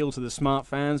to appeal to the smart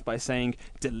fans by saying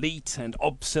delete and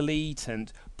obsolete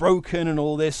and broken and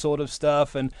all this sort of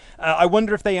stuff. And I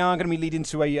wonder if they are going to be leading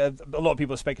to a lot of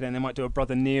people are speculating they might do a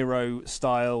Brother Nero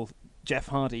style Jeff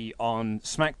Hardy on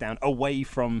SmackDown away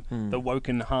from the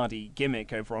Woken Hardy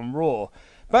gimmick over on Raw.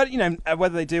 But,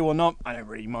 whether they do or not, I don't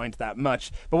really mind that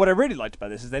much. But what I really liked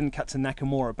about this is then cut to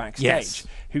Nakamura backstage,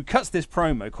 who cuts this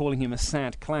promo calling him a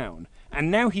sad clown.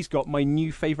 And now he's got my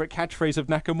new favourite catchphrase of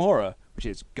Nakamura, which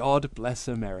is, God bless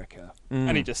America.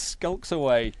 And he just skulks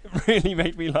away. It really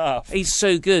made me laugh. He's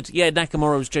so good. Yeah,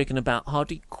 Nakamura was joking about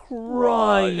Hardy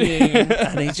crying.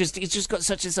 And he's just got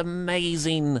such this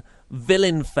amazing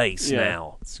villain face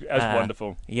now. That's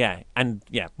wonderful. Yeah, and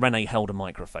Renee held a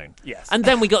microphone. Yes. And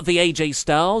then we got the AJ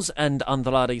Styles and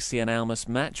Andrade Cien Almas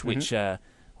match, which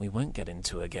we won't get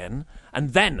into again.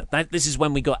 And then, this is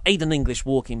when we got Aiden English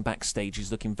walking backstage.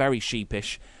 He's looking very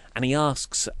sheepish, and he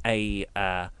asks a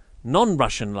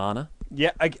non-Russian Lana.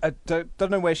 Yeah, I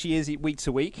don't know where she is week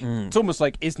to week. It's almost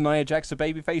like, is Nia Jax a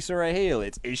babyface or a heel?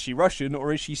 Is she Russian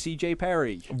or is she CJ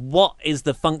Perry? What is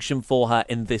the function for her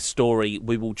in this story?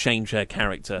 We will change her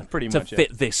character to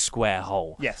fit this square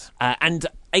hole. Yes. And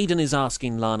Aiden is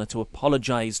asking Lana to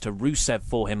apologise to Rusev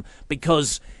for him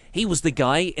because he was the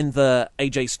guy in the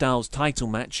AJ Styles title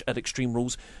match at Extreme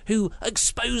Rules who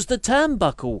exposed the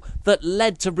turnbuckle that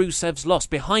led to Rusev's loss.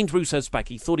 Behind Rusev's back,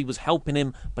 he thought he was helping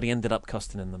him, but he ended up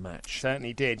costing him the match.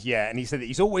 Certainly did, yeah. And he said that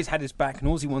he's always had his back and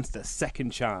all he wants is a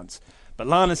second chance. But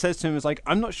Lana says to him,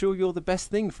 I'm not sure you're the best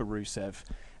thing for Rusev.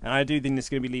 And I do think this is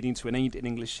going to be leading to an Aiden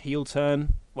English heel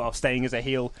turn, while staying as a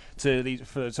heel, so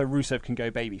Rusev can go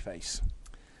babyface.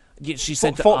 She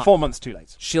said 4 months too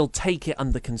late. She'll take it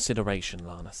under consideration,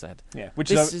 Lana said. Yeah,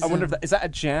 which I wonder if is that a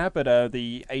jab at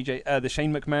the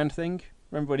Shane McMahon thing?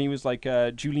 Remember when he was like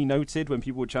duly noted when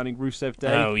people were chanting Rusev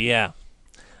Day? Oh yeah.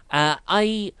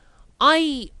 I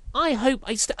hope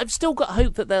I've still got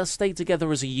hope that they'll stay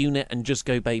together as a unit and just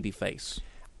go babyface.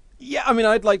 Yeah, I mean,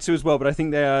 I'd like to as well, but I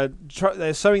think they're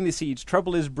sowing the seeds.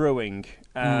 Trouble is brewing.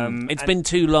 It's been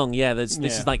too long. Yeah, this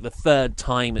is like the third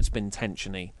time it's been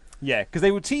tensiony. Yeah, because they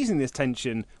were teasing this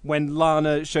tension when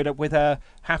Lana showed up with her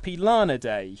Happy Lana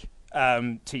Day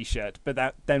T-shirt, but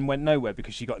that then went nowhere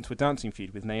because she got into a dancing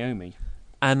feud with Naomi.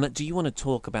 Do you want to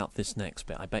talk about this next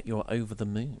bit? I bet you're over the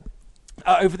moon.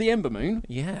 Over the Ember Moon?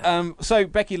 Yeah. So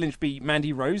Becky Lynch beat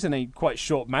Mandy Rose in a quite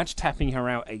short match, tapping her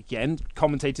out again.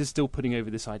 Commentators still putting over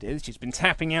this idea that she's been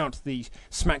tapping out the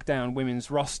SmackDown women's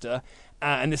roster,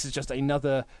 and this is just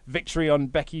another victory on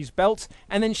Becky's belt.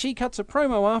 And then she cuts a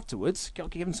promo afterwards, got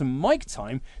given some mic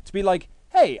time, to be like,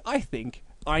 hey, I think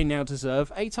I now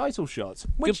deserve a title shot.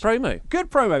 Good promo. Good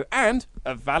promo. And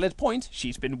a valid point,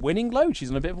 she's been winning loads.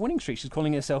 She's on a bit of a winning streak. She's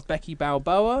calling herself Becky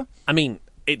Balboa. I mean,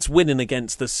 it's winning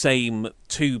against the same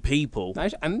two people.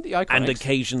 And the Iconics. And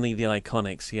occasionally the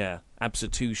Iconics, yeah.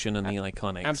 Absolution and the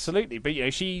Iconics. Absolutely.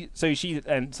 But, she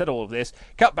said all of this.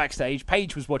 Cut backstage.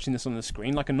 Paige was watching this on the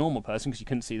screen like a normal person because you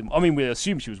couldn't see them. I mean, we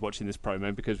assume she was watching this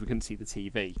promo because we couldn't see the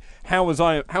TV. How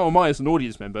am I, as an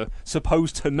audience member,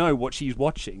 supposed to know what she's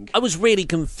watching? I was really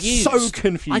confused. So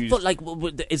confused. I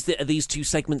thought, are these two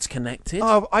segments connected?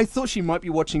 I thought she might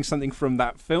be watching something from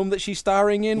that film that she's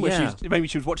starring in. Where maybe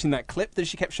she was watching that clip that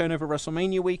she kept showing over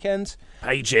WrestleMania weekend.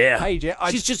 Paige, yeah.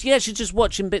 She's just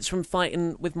watching bits from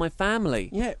Fighting with My Family.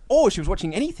 Yeah, or she was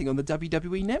watching anything on the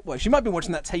WWE Network. She might have been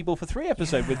watching that Table for Three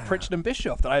episode with Pritchard and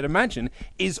Bischoff that I'd imagine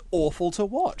is awful to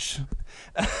watch.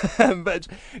 But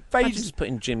Paige just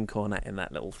putting Jim Cornette in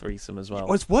that little threesome as well.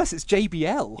 Oh, it's worse. It's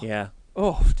JBL. Yeah.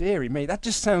 Oh, dearie me. That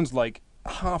just sounds like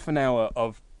half an hour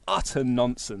of utter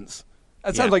nonsense.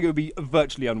 That sounds like it would be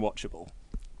virtually unwatchable.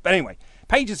 But anyway,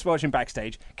 Paige is watching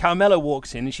backstage. Carmella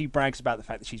walks in and she brags about the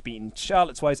fact that she's beaten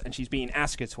Charlotte twice and she's beaten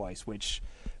Asuka twice, which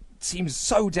seems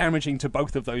so damaging to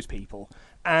both of those people.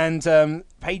 And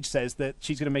Paige says that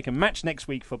she's going to make a match next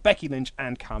week for Becky Lynch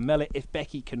and Carmella. If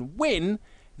Becky can win,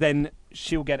 then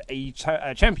she'll get a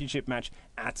championship match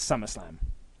at SummerSlam.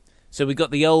 So we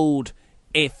got the old,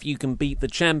 if you can beat the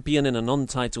champion in a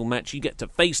non-title match, you get to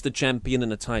face the champion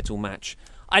in a title match.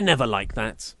 I never like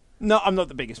that. No, I'm not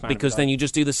the biggest fan because of then you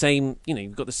just do the same,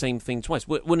 you've got the same thing twice.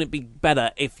 Wouldn't it be better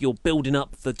if you're building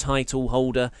up the title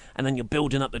holder and then you're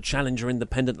building up the challenger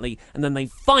independently and then they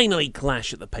finally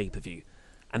clash at the pay-per-view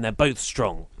and they're both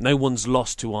strong. No one's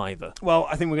lost to either. Well,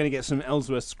 I think we're going to get some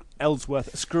Ellsworth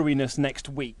screwiness next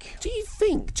week. Do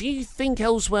you think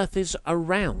Ellsworth is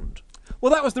around?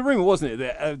 Well, that was the rumour, wasn't it?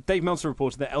 That Dave Meltzer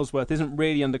reported that Ellsworth isn't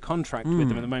really under contract with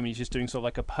them at the moment. He's just doing sort of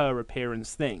like a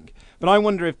per-appearance thing. But I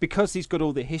wonder if, because he's got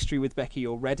all the history with Becky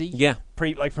already,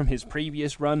 like from his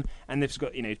previous run, and he's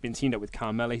been teamed up with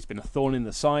Carmella, he's been a thorn in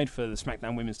the side for the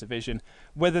SmackDown Women's Division,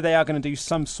 whether they are going to do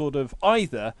some sort of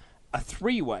either a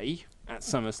 3-way at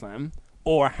SummerSlam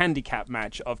or a handicap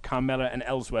match of Carmella and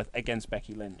Ellsworth against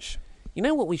Becky Lynch. You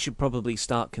know what we should probably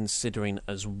start considering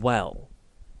as well?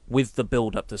 With the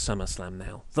build-up to SummerSlam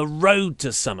now. The road to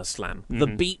SummerSlam. The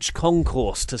beach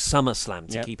concourse to SummerSlam,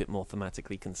 to keep it more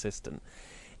thematically consistent,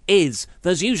 is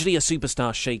there's usually a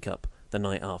superstar shake-up the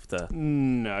night after.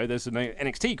 No, there's an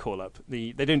NXT call-up.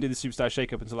 They don't do the superstar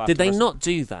shake-up until after. Did they not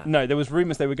do that? No, there was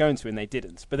rumours they were going to, and they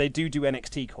didn't. But they do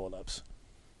NXT call-ups.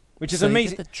 Which is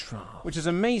amazing. Which is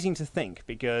amazing to think,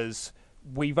 because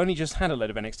we've only just had a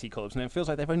load of NXT call-ups, and it feels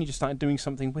like they've only just started doing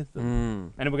something with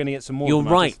them. And we're going to get some more. You're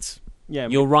right. Yeah,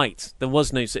 you're right. There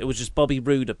was no. It was just Bobby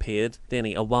Roode appeared, didn't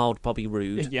he? A wild Bobby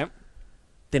Roode. Yep.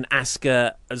 Then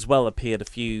Asuka as well appeared a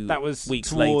few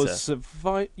weeks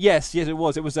later. Yes, it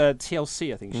was. It was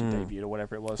TLC, I think she debuted, or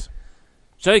whatever it was.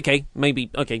 So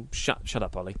shut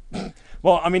up, Ollie.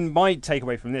 Well, I mean, my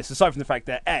takeaway from this, aside from the fact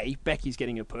that Becky's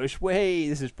getting a push,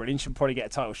 this is brilliant, she'll probably get a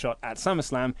title shot at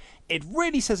SummerSlam, it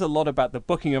really says a lot about the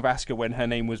booking of Asuka when her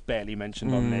name was barely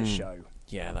mentioned on this show.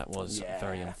 Yeah, that was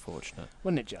very unfortunate.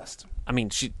 Wasn't it just? I mean,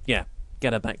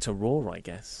 get her back to Raw, I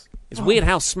guess. It's weird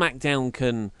how SmackDown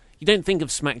can... You don't think of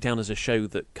SmackDown as a show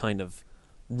that kind of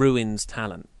ruins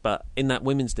talent, but in that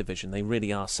women's division, they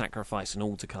really are sacrificing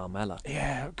all to Carmella.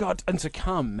 Yeah, God, and to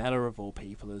Carmella of all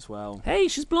people as well. Hey,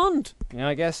 she's blonde. Yeah,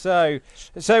 I guess so.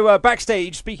 So,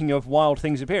 backstage, speaking of wild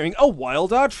things appearing, a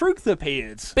wild R-Truth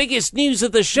appeared. Biggest news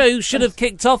of the show, should have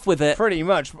kicked off with it. Pretty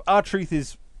much. R-Truth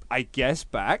is, I guess,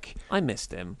 back. I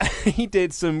missed him. He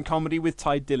did some comedy with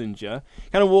Ty Dillinger.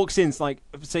 Kind of walks in,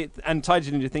 and Ty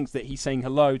Dillinger thinks that he's saying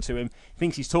hello to him,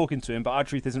 thinks he's talking to him, but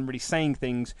R-Truth isn't really saying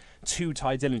things to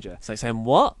Ty Dillinger. So he's saying,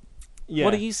 what? Yeah.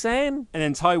 What are you saying? And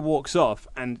then Ty walks off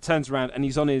and turns around, and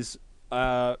he's on his...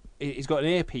 he's got an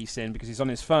earpiece in because he's on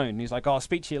his phone. He's like, I'll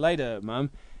speak to you later,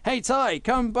 Mum. Hey, Ty,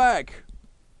 come back.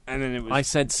 And then it was... I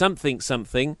said something,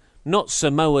 not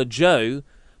Samoa Joe,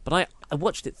 but I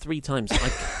watched it 3 times. I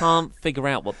can't figure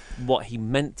out what he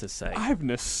meant to say. I have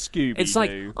no Scooby-Doo. It's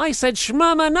like, I said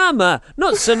Shmama Nama,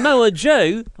 not Samoa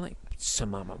Joe. I'm like,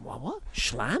 Samoa what?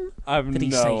 Schlam? Did he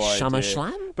say Shama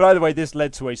Schlam? But either way, this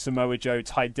led to a Samoa Joe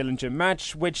Ty Dillinger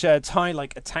match, which Ty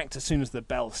attacked as soon as the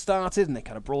bell started, and they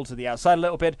kind of brawled to the outside a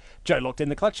little bit. Joe locked in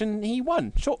the clutch, and he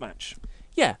won. Short match.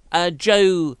 Yeah,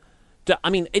 Joe... I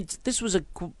mean, this was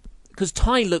because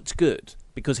Ty looked good,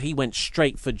 because he went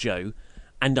straight for Joe.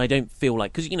 And I don't feel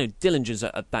like... Because, Dillinger's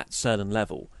at that certain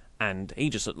level, and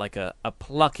he just looked like a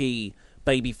plucky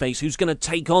babyface who's going to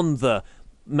take on the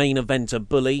main eventer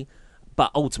bully,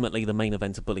 but ultimately the main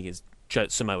eventer bully is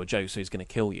Samoa Joe, so he's going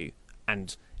to kill you.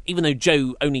 And even though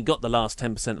Joe only got the last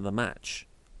 10% of the match,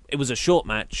 it was a short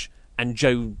match, and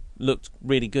Joe looked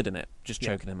really good in it, just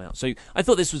choking him out. So I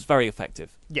thought this was very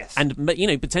effective. Yes. And,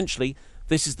 potentially,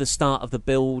 this is the start of the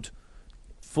build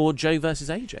for Joe versus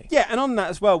AJ. Yeah, and on that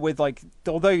as well, with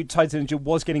although Ty Dillinger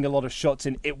was getting a lot of shots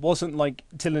in, it wasn't like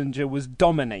Dillinger was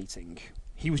dominating.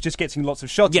 He was just getting lots of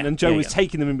shots in, and Joe was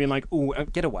taking them and being like, "Oh,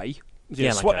 get away!"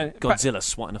 Yeah, like Godzilla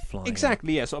swatting a fly.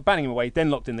 Exactly, yeah, sort of batting him away, then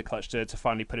locked in the clutch to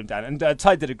finally put him down. And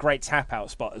Ty did a great tap out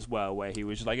spot as well, where he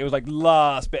was just it was like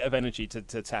last bit of energy to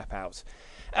tap out.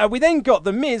 We then got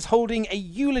The Miz holding a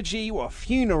eulogy or a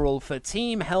funeral for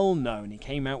Team Hell No. And he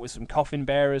came out with some coffin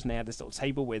bearers, and they had this little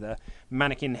table with a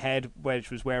mannequin head,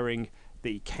 which was wearing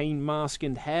the Kane mask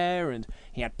and hair, and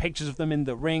he had pictures of them in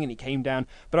the ring, and he came down.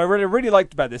 But I really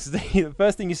liked about this is the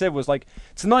first thing he said was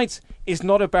tonight is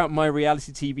not about my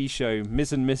reality TV show,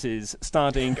 Miz and Mrs.,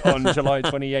 starting on July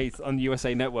 28th on the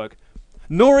USA Network.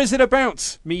 Nor is it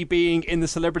about me being in the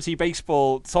celebrity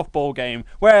baseball softball game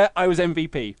where I was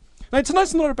MVP. No,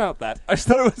 tonight's not about that. I just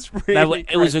thought it was really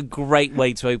It was a great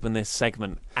way to open this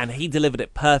segment, and he delivered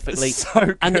it perfectly. It's so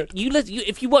good. And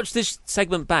if you watch this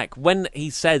segment back, when he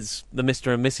says the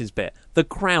Mr. and Mrs. bit, the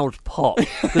crowd pop,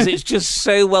 because it's just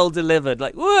so well delivered.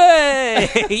 Like, way,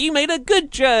 you made a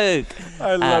good joke.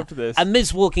 I loved this. And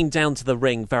Miz walking down to the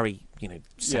ring, very...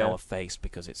 sour-faced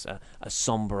because it's a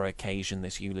somber occasion,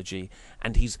 this eulogy,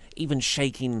 and he's even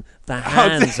shaking the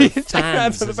hands of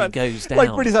fans as he goes down.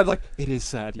 Like, pretty sad, it is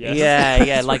sad, yes.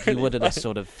 Yeah, like you would at a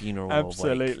sort of funeral.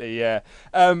 Absolutely, yeah.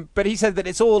 But he said that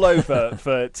it's all over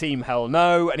for Team Hell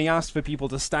No, and he asked for people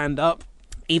to stand up.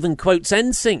 Even quotes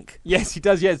NSYNC. Yes, he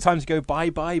does, yeah, it's time to go bye,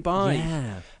 bye, bye.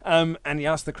 Yeah. And he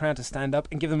asked the crowd to stand up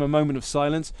and give them a moment of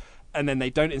silence, and then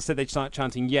they don't. Instead, they start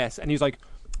chanting yes, and he was like,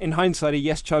 In hindsight, a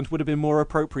yes chant would have been more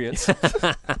appropriate.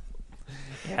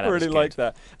 Yeah, I really like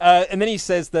that. And then he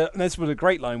says that, and this was a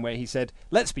great line where he said,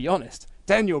 "Let's be honest,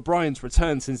 Daniel Bryan's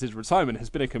return since his retirement has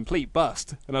been a complete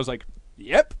bust." And I was like,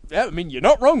 yep, yeah, I mean, you're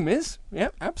not wrong, Miz.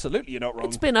 Yep, absolutely you're not wrong.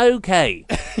 It's been okay.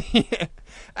 Yeah.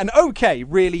 And okay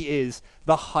really is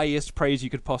the highest praise you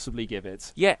could possibly give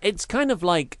it. Yeah, it's kind of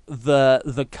like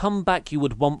the comeback you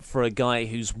would want for a guy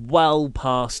who's well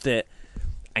past it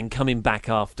and coming back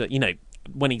after,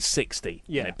 when he's 60.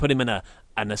 Yeah. Put him in a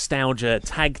nostalgia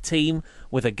tag team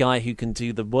with a guy who can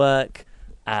do the work.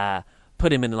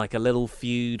 Put him in like a little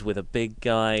feud with a big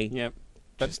guy. Yep.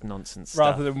 Just nonsense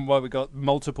Rather stuff. than why we got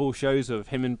multiple shows of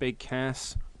him and Big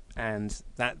Cass and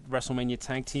that WrestleMania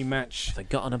tag team match.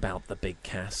 Forgotten about the Big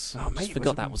Cass. Oh, mate, just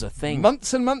forgot that was a thing.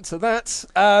 Months and months of that.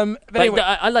 But anyway,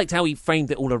 I liked how he framed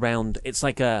it all around. It's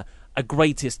like a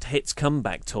greatest hits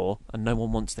comeback tour, and no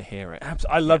one wants to hear it.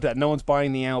 I love that. No one's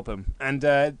buying the album. And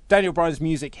Daniel Bryan's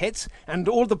music hits, and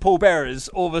all the pallbearers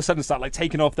all of a sudden start like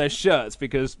taking off their shirts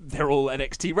because they're all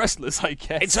NXT wrestlers, I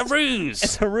guess. It's a ruse.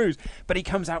 It's a ruse. But he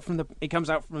comes out from the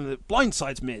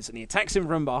blindsides Miz, and he attacks him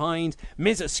from behind.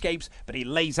 Miz escapes, but he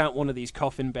lays out one of these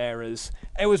coffin bearers.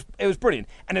 It was brilliant.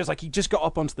 And it was like he just got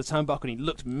up onto the turnbuckle and he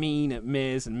looked mean at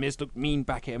Miz, and Miz looked mean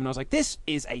back at him. And I was like, this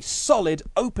is a solid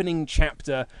opening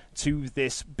chapter to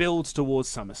this build towards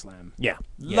SummerSlam. Yeah.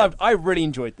 Loved. I really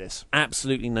enjoyed this.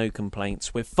 Absolutely no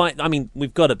complaints. We've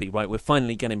got to be right. We're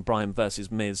finally getting Bryan versus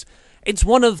Miz. It's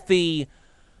one of the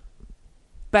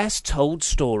best told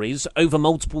stories over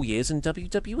multiple years in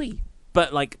WWE.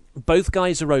 But like both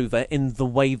guys are over in the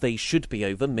way they should be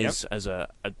over. Miz as a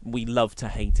we love to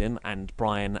hate him, and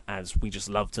Bryan as we just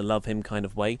love to love him kind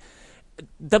of way.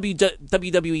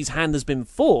 WWE's hand has been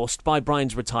forced by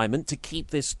Bryan's retirement to keep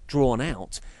this drawn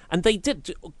out. And they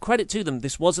did, credit to them,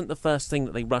 this wasn't the first thing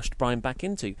that they rushed Bryan back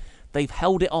into. They've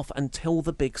held it off until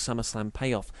the big SummerSlam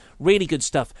payoff. Really good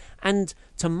stuff. And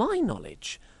to my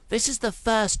knowledge, this is the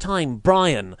first time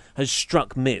Bryan has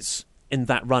struck Miz in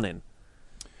that run-in.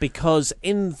 Because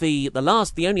in the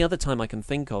only other time I can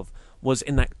think of was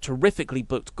in that terrifically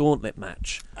booked gauntlet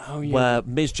match where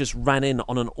Miz just ran in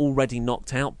on an already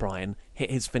knocked out Bryan,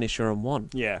 hit his finisher and won.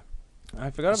 Yeah. I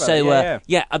forgot about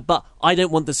it. But I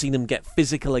don't want to see them get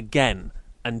physical again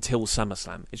until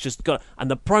SummerSlam. It's just and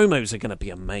the promos are going to be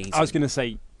amazing. I was going to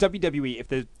say,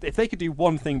 WWE, if they could do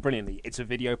one thing brilliantly, it's a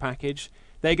video package.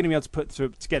 They're going to be able to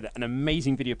put together an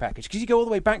amazing video package. Because you go all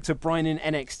the way back to Bryan in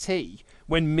NXT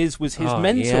when Miz was his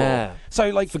mentor. Yeah. So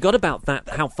like, forgot about that.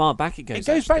 How far back it goes? It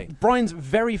goes back. Bryan's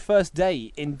very first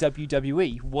day in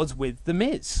WWE was with The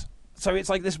Miz. So it's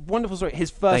like this wonderful story.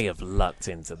 They have lucked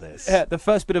into this. The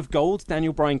first bit of gold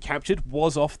Daniel Bryan captured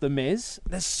was off The Miz.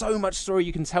 There's so much story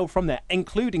you can tell from there,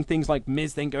 including things like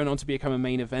Miz then going on to become a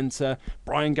main eventer,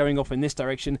 Bryan going off in this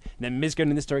direction, then Miz going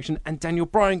in this direction, and Daniel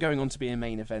Bryan going on to be a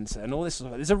main eventer, and all this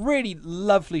sort of. There's a really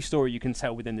lovely story you can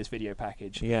tell within this video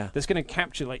package. Yeah, that's going to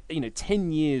capture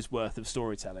 10 years worth of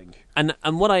storytelling. And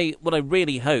what I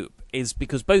really hope is,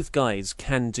 because both guys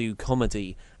can do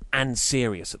comedy and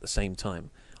serious at the same time.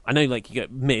 I know, you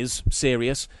get Miz,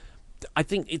 serious. I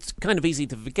think it's kind of easy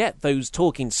to forget those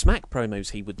Talking Smack promos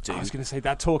he would do. I was going to say,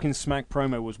 that Talking Smack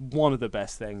promo was one of the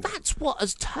best things. That's what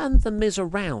has turned The Miz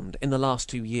around in the last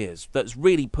 2 years. That's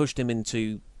really pushed him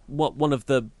into one of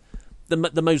the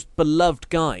most beloved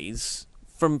guys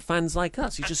from fans like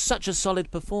us. He's just such a solid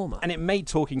performer. And it made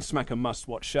Talking Smack a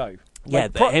must-watch show. Yeah,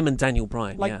 him and Daniel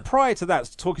Bryan. Prior to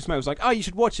that, Talking Smack was like, oh, you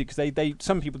should watch it because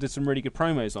some people did some really good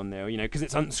promos on there, because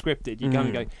it's unscripted. You kind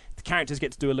of go, the characters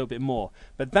get to do a little bit more.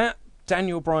 But that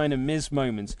Daniel Bryan and Miz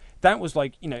moments, that was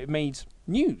it made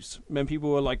news. When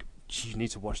people were like, you need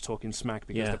to watch Talking Smack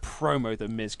because the promo that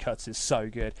Miz cuts is so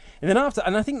good. And then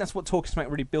and I think that's what Talking Smack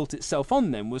really built itself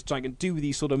on then, was trying to do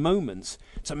these sort of moments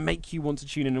to make you want to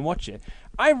tune in and watch it.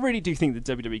 I really do think that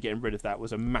WWE getting rid of that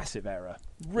was a massive error.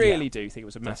 Really do think it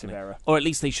was a massive error. Or at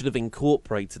least they should have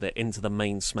incorporated it into the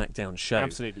main SmackDown show.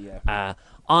 Absolutely, yeah.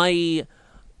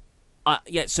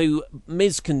 So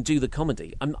Miz can do the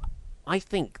comedy. I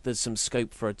think there's some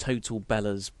scope for a Total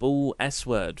Bella's Bull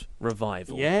S-Word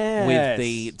revival with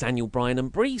the Daniel Bryan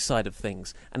and Brie side of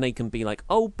things. And they can be like,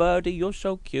 oh, Birdie, you're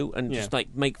so cute. And just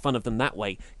make fun of them that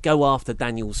way. Go after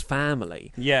Daniel's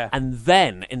family. Yeah. And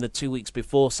then in the 2 weeks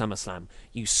before SummerSlam,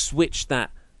 you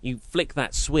flick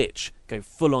that switch, go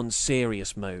full on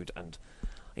serious mode. And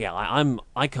yeah,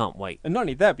 I can't wait. And not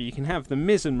only that, but you can have the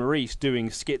Miz and Maurice doing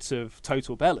skits of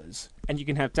Total Bellas, and you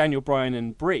can have Daniel Bryan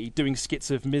and Brie doing skits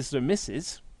of Miz and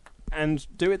Mrs. and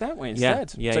do it that way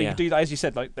instead. Yeah, so you do that, as you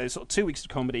said, there's sort of 2 weeks of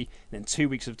comedy, then 2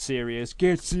 weeks of serious.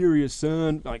 Get serious,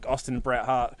 son. Like Austin and Bret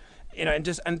Hart.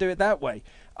 and do it that way.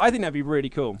 I think that'd be really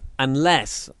cool.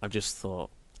 Unless, I've just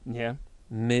thought, Yeah.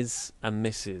 Ms. and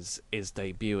Mrs. is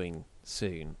debuting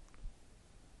soon.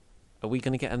 Are we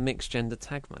going to get a mixed gender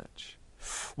tag match?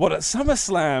 What, at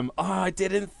SummerSlam? Oh, I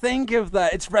didn't think of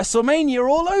that. It's WrestleMania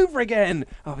all over again.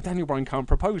 Oh, but Daniel Bryan can't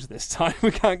propose this time.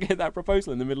 We can't get that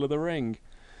proposal in the middle of the ring.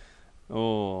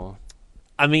 Oh.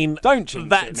 I mean, don't jinx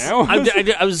it now.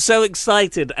 I was so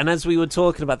excited, and as we were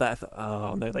talking about that, I thought,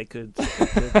 oh, no, they could do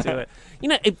it.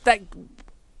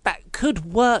 That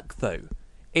could work, though,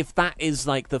 if that is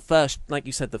like the first, like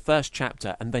you said, the first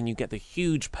chapter, and then you get the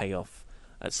huge payoff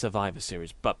at Survivor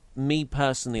Series. But me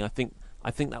personally, I think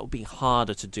that would be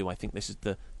harder to do. I think this is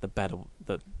the better,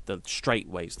 the straight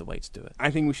way is the way to do it. I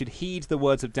think we should heed the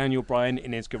words of Daniel Bryan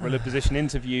in his Gorilla Position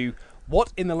interview.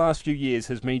 What in the last few years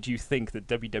has made you think that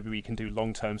WWE can do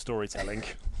long-term storytelling?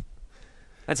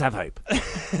 Let's have hope.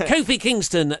 Kofi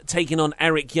Kingston taking on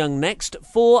Eric Young next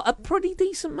for a pretty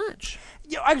decent match.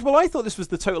 Yeah, I thought this was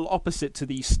the total opposite to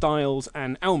the Styles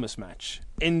and Almas match,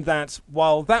 in that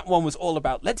while that one was all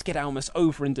about let's get Almas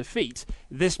over in defeat,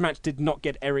 this match did not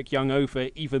get Eric Young over,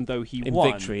 even though he won.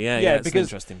 In victory, yeah, that's an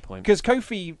interesting point. Because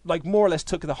Kofi, more or less,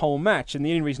 took the whole match, and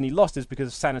the only reason he lost is because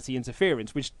of Sanity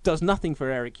interference, which does nothing for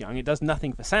Eric Young, it does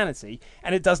nothing for Sanity,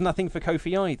 and it does nothing for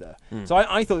Kofi either. So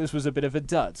I thought this was a bit of a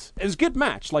dud. It was a good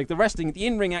match, like the wrestling, the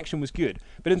in-ring action was good,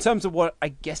 but in terms of what I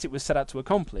guess it was set out to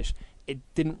accomplish, it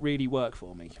didn't really work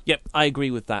for me. Yep, I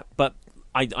agree with that, but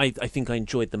I think I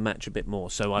enjoyed the match a bit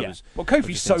more, so I was... Well,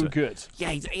 Kofi's so good. Yeah,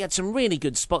 he had some really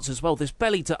good spots as well. This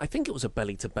I think it was a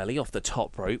belly-to-belly off the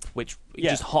top rope, which he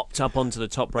just hopped up onto the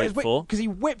top rope for. Because he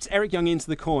whipped Eric Young into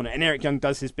the corner, and Eric Young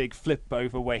does his big flip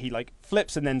over where he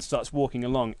flips and then starts walking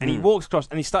along, and he walks across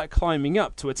and he started climbing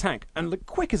up to attack, and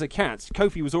quick as a cat,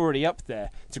 Kofi was already up there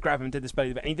to grab him and did this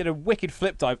belly-to-belly, and he did a wicked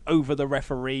flip dive over the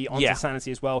referee onto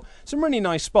Sanity as well. Some really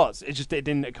nice spots. It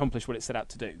didn't accomplish what it set out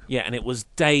to do. Yeah, and it was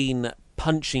Dane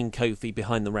punching Kofi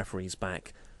behind the referee's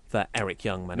back that Eric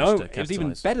Young managed to capitalize. It was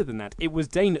even better than that. It was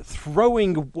Dane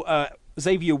throwing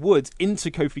Xavier Woods into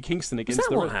Kofi Kingston against the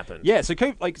ropes. Is that what happened? Yeah,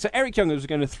 so Eric Young was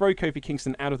going to throw Kofi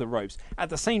Kingston out of the ropes.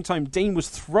 At the same time, Dane was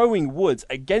throwing Woods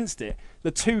against it. The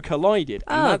two collided,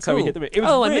 and that's how he hit the ring.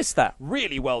 I missed that.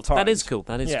 Really well timed. That is cool.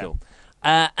 Cool.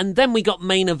 And then we got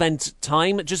main event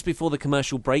time. Just before the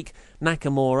commercial break,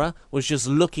 Nakamura was just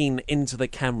looking into the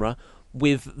camera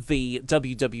with the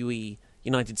WWE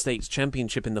United States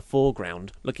Championship in the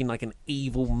foreground, looking like an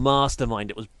evil mastermind.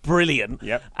 It was brilliant.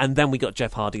 Yep. And then we got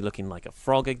Jeff Hardy looking like a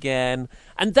frog again.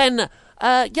 And then,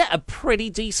 a pretty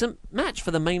decent match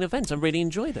for the main event. I really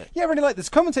enjoyed it. Yeah, I really like this.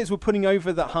 Commentators were putting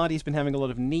over that Hardy's been having a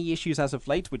lot of knee issues as of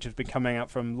late, which has been coming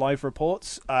out from live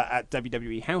reports at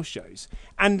WWE house shows.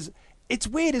 And it's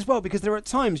weird as well, because there are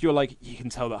times you're like, you can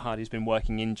tell that Hardy's been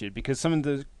working injured, because some of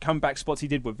the comeback spots he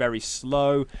did were very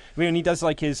slow. I mean, when he does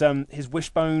like his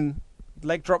wishbone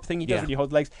leg drop thing he does when you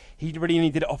hold legs, he really only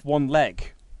did it off one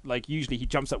leg. Like usually he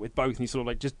jumps up with both, and he sort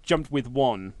of just jumped with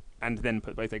one and then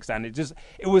put both legs down. It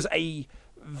was a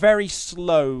very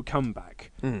slow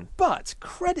comeback. But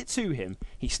credit to him,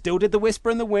 he still did the Whisper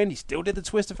in the Wind, he still did the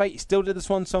Twist of Fate, he still did the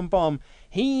Swanson Bomb.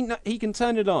 He can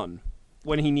turn it on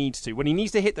when he needs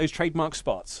to hit those trademark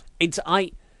spots. It's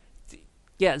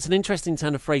an interesting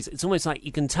turn of phrase. It's almost like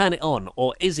you can turn it on,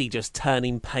 or is he just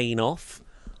turning pain off?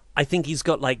 I think he's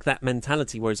got like that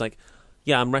mentality where he's like,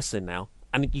 yeah, I'm wrestling now.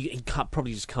 And he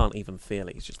probably just can't even feel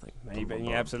it. He's just like... Maybe,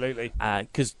 yeah, absolutely.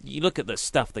 Because you look at the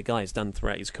stuff the guy's done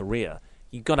throughout his career,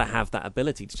 you've got to have that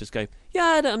ability to just go,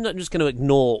 yeah, I'm not just going to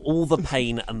ignore all the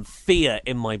pain and fear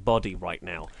in my body right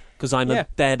now, because I'm a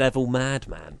daredevil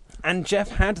madman. And Jeff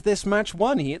had this match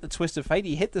won. He hit the Twist of Fate,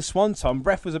 he hit the Swanton.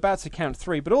 Ref was about to count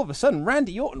 3, but all of a sudden,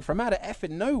 Randy Orton from out of effing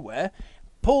nowhere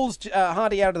pulls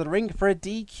Hardy out of the ring for a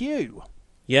DQ.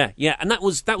 Yeah, and that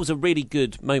was a really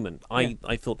good moment. I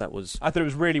thought that was... I thought it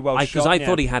was really well shot. Because I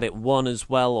thought he had it won as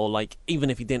well, or like, even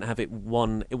if he didn't have it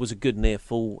won, it was a good near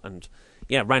fall, and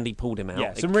Randy pulled him out.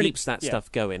 Yeah, it keeps that stuff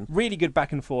going. Really good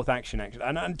back and forth action.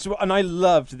 And I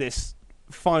loved this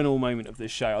final moment of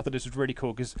this show. I thought this was really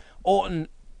cool, because Orton,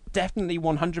 definitely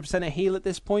 100% a heel at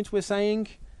this point, we're saying.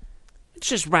 It's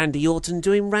just Randy Orton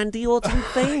doing Randy Orton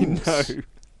things. I know.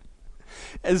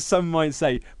 As some might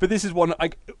say. But this is one...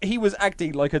 he was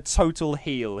acting like a total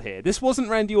heel here. This wasn't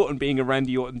Randy Orton being a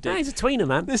Randy Orton dick. No, he's a tweener,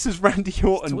 man. This is Randy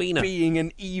Orton being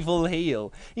an evil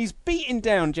heel. He's beating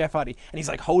down Jeff Hardy, and he's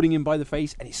like holding him by the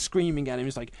face, and he's screaming at him.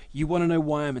 He's like, you want to know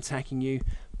why I'm attacking you?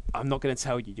 I'm not going to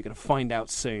tell you. You're going to find out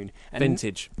soon. And,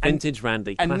 Vintage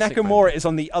Randy. And Classic Nakamura Randy. is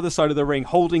on the other side of the ring,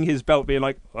 holding his belt, being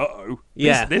like, "Uh-oh,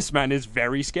 this man is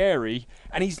very scary."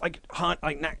 And he's like,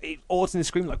 Orton is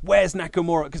screaming like, "Where's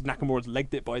Nakamura?" Because Nakamura's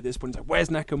legged it by this point. He's like, "Where's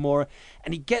Nakamura?"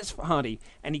 And he gets Hardy,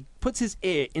 and he puts his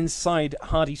ear inside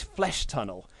Hardy's flesh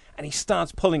tunnel, and he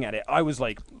starts pulling at it. I was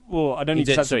like, "Oh, I don't need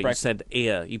to touch the you breath." said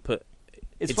ear. You put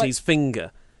it's like, his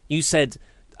finger. You said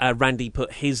Randy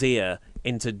put his ear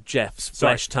into Jeff's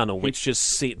flesh tunnel, which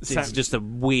it's just a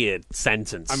weird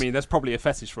sentence. I mean, that's probably a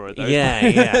fetish for it, though. Yeah.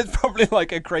 It's probably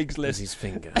like a Craigslist. His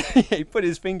finger. He put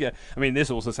his finger. I mean, this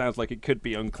also sounds like it could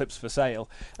be on Clips for Sale.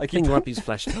 Like finger up his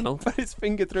flesh tunnel. Put his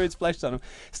finger through his flesh tunnel.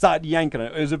 Started yanking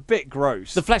it. It was a bit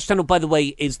gross. The flesh tunnel, by the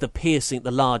way, is the piercing,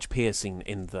 the large piercing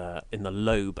in the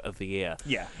lobe of the ear.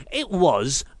 Yeah. It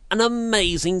was an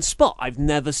amazing spot. I've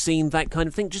never seen that kind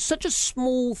of thing. Just such a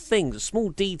small thing, a small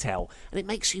detail, and it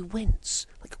makes you wince.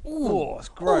 Like, ooh, it's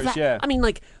gross, yeah. I mean,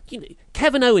 like,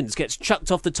 Kevin Owens gets chucked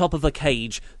off the top of a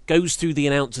cage, goes through the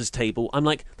announcer's table. I'm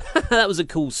like, that was a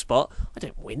cool spot. I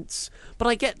don't wince. But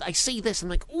I see this, I'm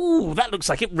like, ooh, that looks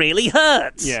like it really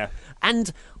hurts. Yeah.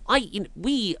 And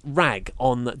we rag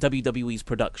on WWE's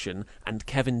production and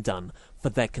Kevin Dunn for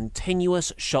their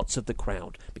continuous shots of the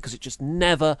crowd because it just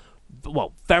never,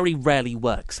 very rarely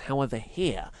works. However,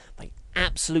 here, they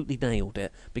absolutely nailed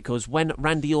it because when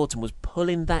Randy Orton was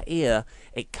pulling that ear,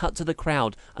 it cut to the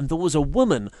crowd and there was a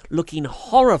woman looking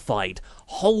horrified,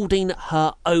 holding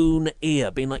her own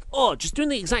ear, being like, oh, just doing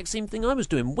the exact same thing I was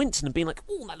doing, wincing and being like,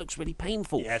 oh, that looks really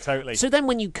painful. Yeah, totally. So then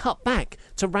when you cut back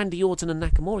to Randy Orton and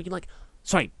Nakamura, you're like,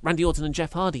 sorry, Randy Orton and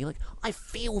Jeff Hardy, you're like, I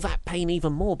feel that pain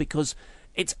even more because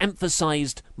it's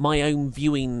emphasised my own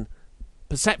viewing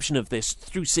perception of this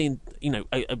through seeing,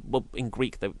 in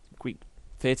Greek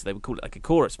theatre they would call it like a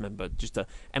chorus member, just to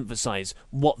emphasise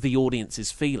what the audience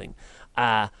is feeling.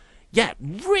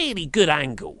 Really good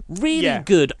angle, really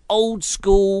good old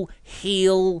school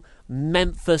heel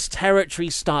Memphis territory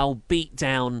style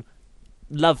beatdown.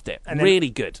 Loved it. And really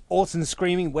good. Orton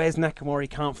screaming, "Where's Nakamura?" He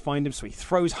can't find him, so he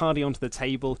throws Hardy onto the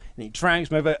table and he drags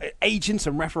him over. Agents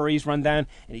and referees run down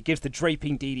and he gives the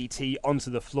draping DDT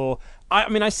onto the floor. I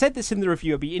mean, I said this in the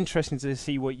review. It'd be interesting to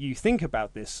see what you think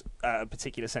about this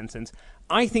particular sentence.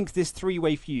 I think this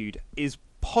three-way feud is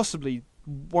possibly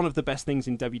one of the best things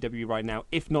in WWE right now,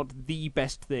 if not the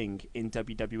best thing in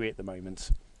WWE at the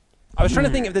moment. I was trying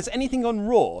to think if there's anything on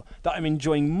Raw that I'm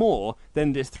enjoying more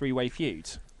than this three-way feud.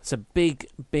 It's a big,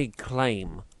 big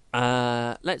claim.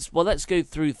 Let's go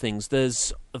through things.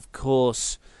 There's, of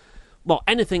course,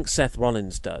 anything Seth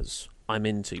Rollins does, I'm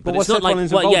into. But it's not like,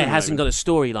 it hasn't got a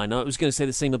storyline. I was going to say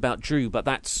the same about Drew, but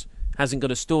that hasn't got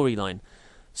a storyline.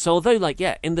 So although,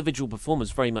 individual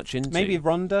performers very much into. Maybe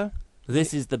Ronda.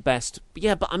 This is the best.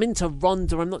 Yeah, but I'm into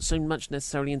Ronda. I'm not so much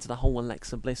necessarily into the whole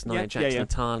Alexa Bliss, Nia Jax,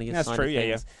 Natalya That's side true, of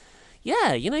things.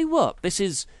 Yeah, you know what? This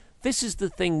is the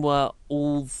thing where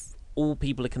all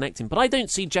people are connecting. But I don't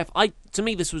see Jeff. To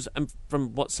me, this was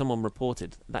from what someone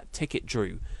reported. That Ticket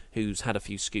Drew, who's had a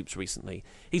few scoops recently,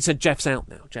 he said Jeff's out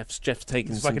now. Jeff's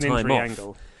taken some time off.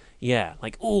 Angle. Yeah,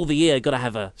 the ear got to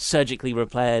have a surgically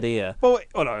repaired ear. Well,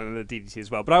 the DDT as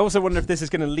well. But I also wonder if this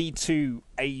is going to lead to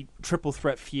a triple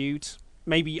threat feud.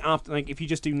 Maybe after, if you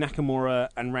just do Nakamura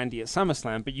and Randy at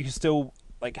SummerSlam, but you can still.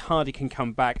 Hardy can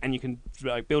come back and you can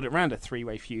build it around a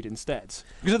three-way feud instead.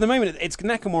 Because at the moment, it's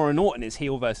Nakamura and Orton is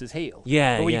heel versus heel.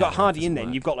 Yeah, but when you've got Hardy in there,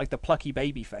 and you've got the plucky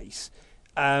baby face.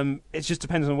 It just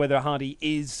depends on whether Hardy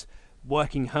is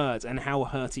working hurt and how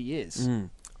hurt he is.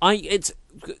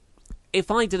 If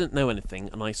I didn't know anything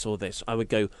and I saw this, I would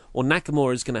go, well,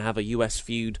 Nakamura is going to have a US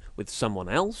feud with someone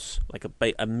else, like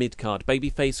a mid-card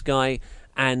babyface guy,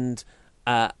 and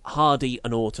Hardy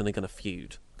and Orton are going to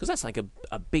feud. Because that's like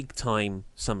a big-time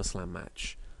SummerSlam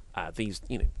match. These,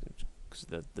 because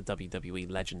the WWE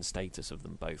legend status of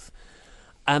them both.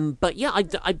 But yeah,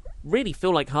 I really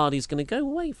feel like Hardy's going to go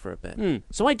away for a bit.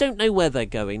 So I don't know where they're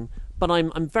going, but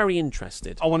I'm very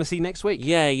interested. I want to see next week.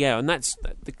 Yeah, and that's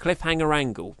the cliffhanger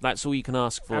angle. That's all you can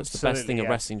ask for. Absolutely, it's the best thing a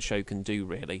wrestling show can do,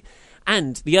 really.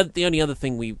 And the only other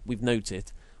thing we've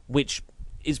noted, which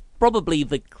is probably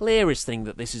the clearest thing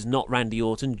that this is not Randy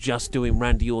Orton just doing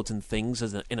Randy Orton things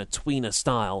in a tweener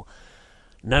style.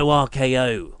 No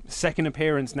RKO. Second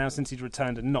appearance now since he's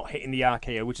returned and not hitting the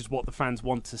RKO, which is what the fans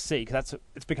want to see, because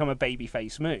it's become a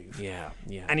babyface move. Yeah.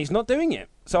 And he's not doing it.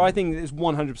 So I think this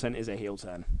 100% is a heel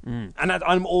turn. And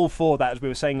I'm all for that, as we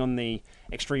were saying on the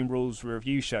Extreme Rules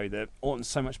review show, that Orton's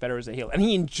so much better as a heel. And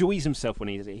he enjoys himself when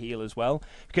he's a heel as well,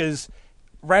 because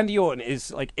Randy Orton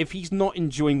is like, if he's not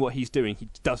enjoying what he's doing, he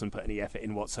doesn't put any effort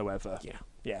in whatsoever. Yeah.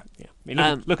 I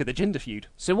mean, look at the gender feud.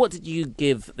 So what did you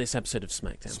give this episode of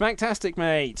SmackDown? Smacktastic,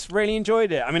 mate. Really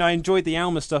enjoyed it. I mean, I enjoyed the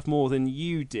Alma stuff more than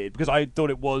you did because I thought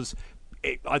it was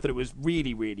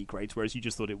really, really great, whereas you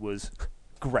just thought it was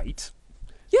great.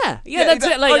 Yeah, that's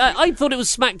it. Like I thought it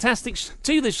was smacktastic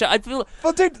to the show. I feel.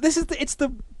 Well, dude, it's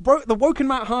the Woken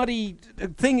Matt Hardy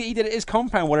thing that he did at his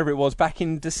compound, whatever it was, back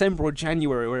in December or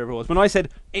January, or whatever it was. When I said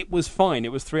it was fine,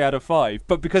 it was 3 out of 5.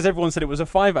 But because everyone said it was a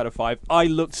 5 out of 5, I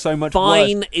looked so much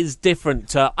fine worse. Is different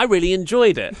to I really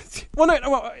enjoyed it. Well,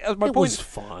 no, it was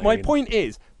fine. My point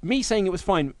is, me saying it was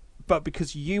fine. But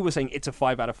because you were saying it's a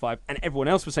 5 out of 5, and everyone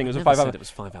else was saying it was a 5 out of 5, it was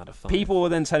 5 out of 5. People were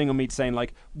then turning on me saying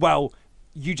like, well,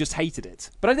 you just hated it.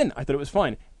 But I didn't. I thought it was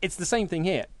fine. It's the same thing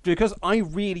here. Because I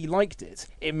really liked it,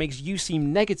 it makes you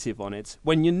seem negative on it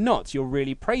when you're not. You're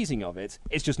really praising of it.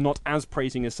 It's just not as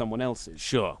praising as someone else's.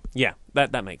 Sure. Yeah,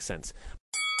 that makes sense.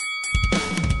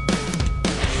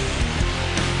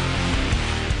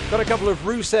 Got a couple of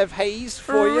Rusev Hays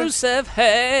for you. Rusev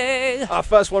Hay. Our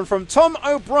first one from Tom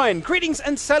O'Brien. Greetings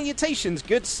and salutations,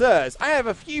 good sirs. I have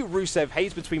a few Rusev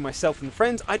Hays between myself and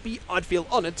friends I'd feel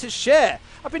honoured to share.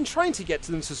 I've been trying to get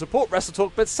to them to support Wrestle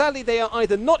Talk, but sadly they are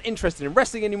either not interested in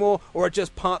wrestling anymore or are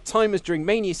just part-timers during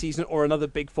Mania season or another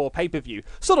Big Four pay-per-view.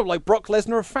 Sort of like Brock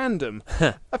Lesnar of fandom.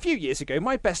 A few years ago,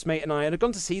 my best mate and I had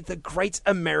gone to see the Great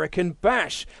American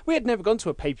Bash. We had never gone to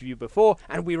a pay-per-view before,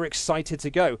 and we were excited to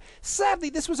go. Sadly,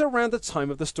 this was around the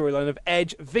time of the storyline of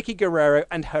Edge, Vicky Guerrero,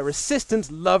 and her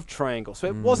assistant love triangle, so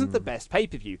it wasn't the best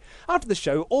pay-per-view. After the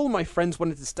show, all my friends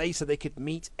wanted to stay so they could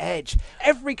meet Edge.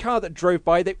 Every car that drove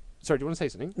by, Sorry, do you want to say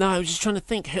something? No, I was just trying to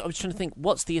think.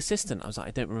 What's the assistant? I was like,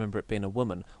 I don't remember it being a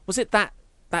woman. Was it that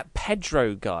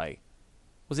Pedro guy?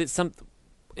 Was it something?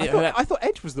 I thought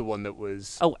Edge was the one that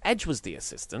was... Oh, Edge was the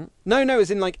assistant? No, as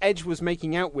in, like, Edge was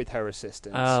making out with her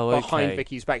assistant behind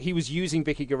Vicky's back. He was using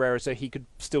Vicky Guerrero so he could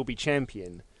still be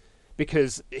champion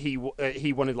because he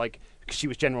wanted, like, because she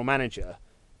was general manager.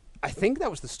 I think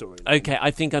that was the story. Okay, I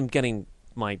think I'm getting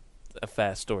my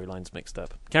affair storylines mixed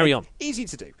up. Carry on. Easy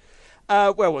to do.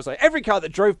 Where was I? Every car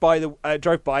that drove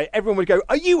by, everyone would go,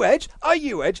 "Are you Edge? Are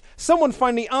you Edge?" Someone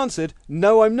finally answered,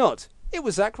 "No, I'm not." It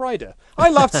was Zack Ryder. I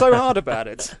laughed so hard about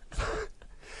it.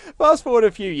 Fast forward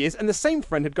a few years, and the same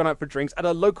friend had gone out for drinks at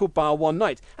a local bar one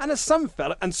night, and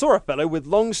saw a fellow with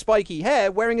long, spiky hair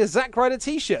wearing a Zack Ryder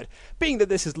t-shirt. Being that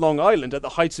this is Long Island at the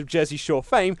heights of Jersey Shore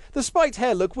fame, the spiked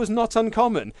hair look was not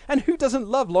uncommon. And who doesn't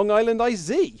love Long Island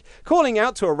IZ? Calling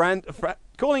out to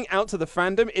the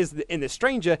fandom in the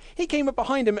stranger, he came up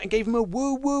behind him and gave him a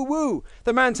woo woo woo.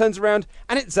 The man turns around,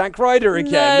 and it's Zack Ryder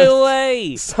again. No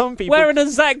way! Some people wearing a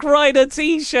Zack Ryder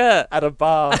t-shirt at a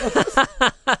bar.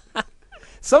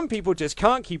 Some people just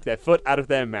can't keep their foot out of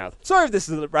their mouth. Sorry if this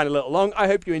ran a little long. I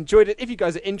hope you enjoyed it. If you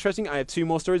guys are interested, I have 2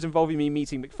 more stories involving me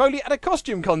meeting Mick Foley at a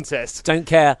costume contest. Don't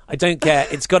care. I don't care.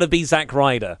 It's got to be Zack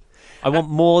Ryder. I want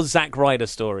more Zack Ryder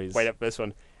stories. Wait up for this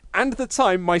one. And the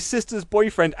time my sister's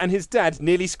boyfriend and his dad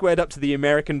nearly squared up to the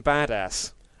American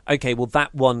Badass. Okay, well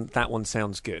that one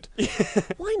sounds good.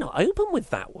 Why not open with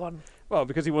that one? Well,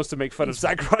 because he wants to make fun of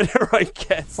Zack Ryder, I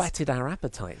guess. Whetted our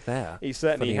appetite there. He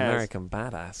certainly for the has. American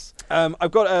Badass.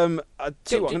 I've got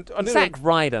 2. Zack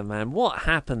Ryder, man, what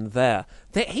happened there?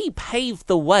 That he paved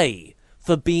the way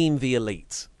for being the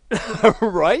elite.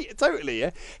 Right? Totally, yeah.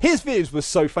 His videos were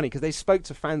so funny because they spoke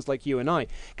to fans like you and I.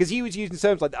 Because he was using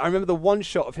terms like that. I remember the one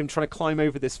shot of him trying to climb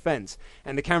over this fence,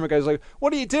 and the camera goes like,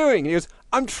 "What are you doing?" And he goes,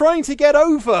 "I'm trying to get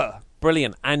over."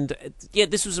 Brilliant. And yeah,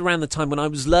 this was around the time when I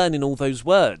was learning all those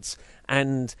words.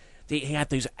 And he had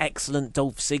those excellent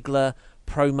Dolph Ziggler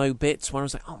promo bits where I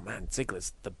was like, oh man,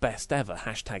 Ziggler's the best ever,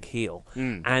 #heel.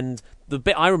 And the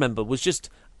bit I remember was just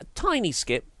a tiny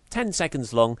skip, 10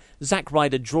 seconds long, Zack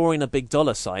Ryder drawing a big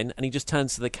dollar sign, and he just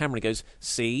turns to the camera and goes,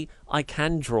 "See, I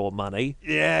can draw money."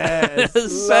 Yes,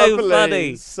 so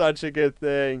funny. Such a good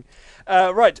thing.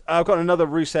 Right, I've got another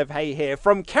Rusev Hey here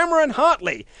from Cameron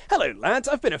Hartley. Hello, lads.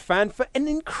 I've been a fan for an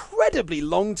incredibly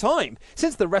long time,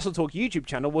 since the Wrestle Talk YouTube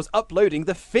channel was uploading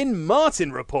the Finn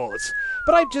Martin reports.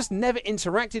 But I've just never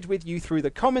interacted with you through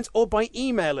the comments or by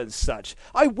email and such.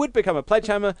 I would become a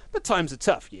pledgehammer, but times are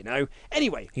tough, you know.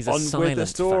 Anyway, he's on with the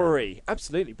story. Fan.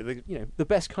 Absolutely, but the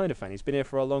best kind of fan. He's been here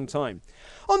for a long time.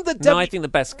 I think the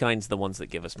best kind's the ones that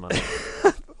give us money.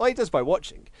 Well, he does by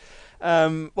watching.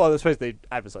 Well, I suppose they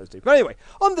advertise too. But anyway,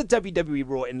 on the WWE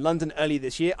Raw in London earlier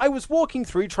this year, I was walking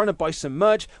through trying to buy some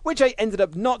merch, which I ended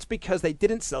up not because they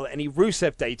didn't sell any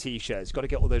Rusev Day t-shirts. Got to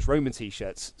get all those Roman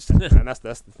t-shirts. And that's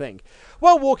the thing.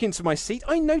 While walking to my seat,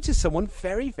 I noticed someone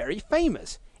very, very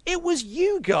famous. It was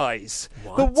you guys.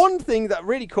 What? The one thing that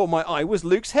really caught my eye was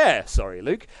Luke's hair. Sorry,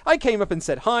 Luke. I came up and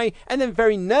said hi, and then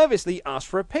very nervously asked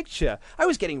for a picture. I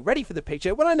was getting ready for the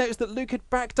picture when I noticed that Luke had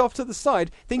backed off to the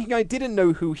side, thinking I didn't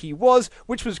know who he was,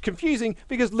 which was confusing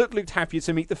because Luke looked happier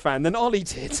to meet the fan than Ollie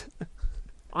did.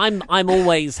 I'm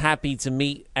always happy to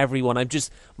meet everyone.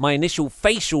 My initial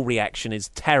facial reaction is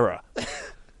terror.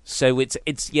 So it's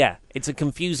a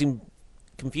confusing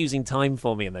time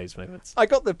for me in those moments. I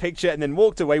got the picture and then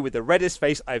walked away with the reddest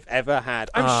face I've ever had.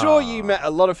 I'm sure you met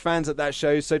a lot of fans at that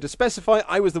show, so to specify,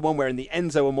 I was the one wearing the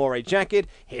Enzo Amore jacket.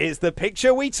 Here's the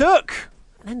picture we took.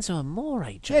 Enzo Amore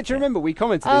jacket? Yeah, do you remember we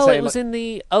commented? It was in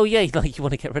the... Oh, yeah, like you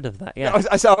want to get rid of that, yeah.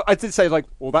 I did say, like,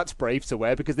 well, that's brave to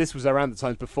wear, because this was around the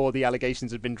times before the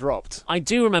allegations had been dropped. I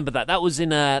do remember that. That was in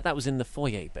the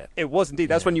foyer bit. It was indeed.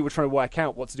 That's when you were trying to work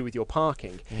out what to do with your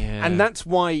parking. Yeah. And that's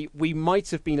why we might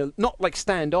have been, not like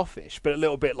standoffish, but a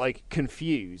little bit, like,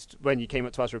 confused when you came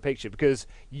up to us for a picture, because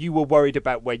you were worried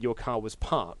about where your car was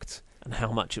parked. And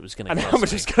how much it was going to cost. And how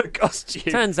much it's going to cost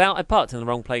you. Turns out I parked in the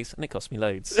wrong place, and it cost me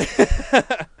loads.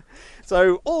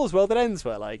 So all's well that ends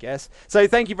well, I guess. So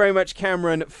thank you very much,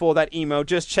 Cameron, for that email.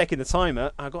 Just checking the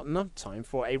timer. I've got enough time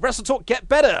for a Wrestle Talk Get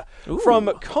Better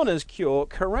from Connor's Cure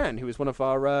Karan, who is one of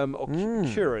our, or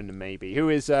Curran maybe, who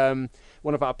is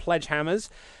one of our pledge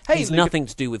hammers. Hey, He's nothing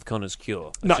to do with Connor's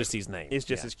Cure. It's just his name. It's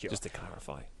just his cure. Just to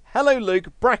clarify. Hello, Luke,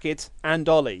 Brackett, and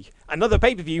Ollie. Another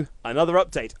pay-per-view, another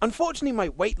update. Unfortunately, my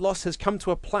weight loss has come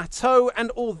to a plateau,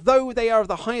 and although they are of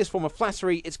the highest form of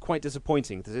flattery, it's quite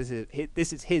disappointing.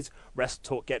 This is his Wrestle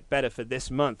Talk Get Better for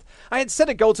this month. I had set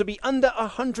a goal to be under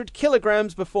 100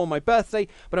 kilograms before my birthday,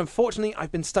 but unfortunately,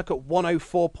 I've been stuck at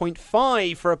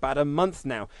 104.5 for about a month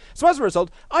now. So as a result,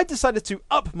 I decided to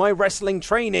up my wrestling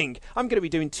training. I'm going to be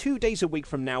doing 2 days a week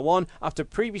from now on, after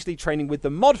previously training with the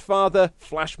mod father,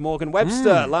 Flash Morgan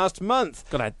Webster, last month.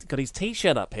 Got his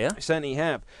t-shirt up here. I certainly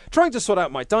have. Trying to sort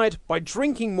out my diet by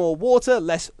drinking more water,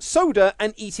 less soda,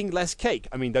 and eating less cake.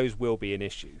 I mean, those will be an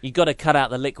issue. You got to cut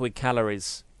out the liquid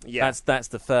calories. Yeah. That's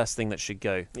the first thing that should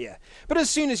go. Yeah. But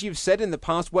as soon as you've said in the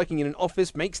past, working in an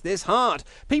office makes this hard.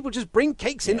 People just bring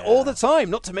cakes in all the time,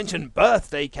 not to mention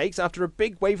birthday cakes after a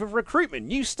big wave of recruitment,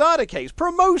 new starter cakes,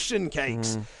 promotion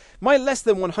cakes. My less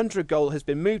than 100 goal has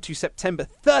been moved to September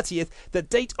 30th, the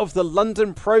date of the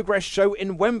London Progress show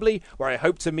in Wembley, where I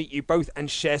hope to meet you both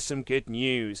and share some good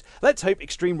news. Let's hope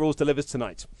Extreme Rules delivers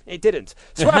tonight. It didn't.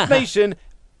 Swap Nation,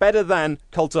 better than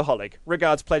Cultaholic.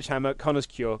 Regards, Pledgehammer, Connor's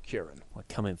Cure, Curran. We're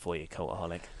coming for you,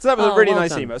 Cultaholic. So that was a really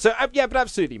nice email. So, yeah, but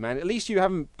absolutely, man. At least you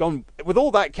haven't gone, with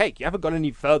all that cake, you haven't gone any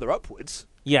further upwards.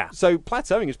 Yeah. So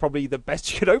plateauing is probably the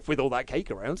best you could hope with all that cake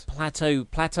around.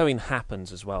 Plateauing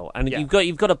happens as well, and you've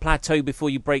got to plateau before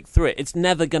you break through it. It's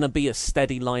never going to be a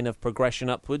steady line of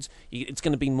progression upwards. It's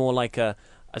going to be more like a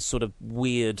sort of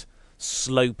weird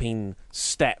sloping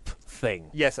step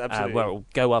thing. Yes, absolutely. Where it'll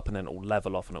go up and then it'll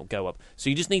level off and it'll go up. So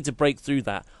you just need to break through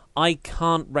that. I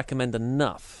can't recommend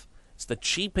enough. It's the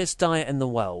cheapest diet in the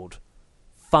world.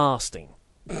 Fasting.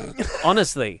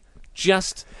 Honestly,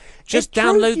 just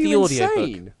download the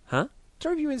audiobook. Huh?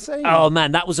 Drove you insane. Oh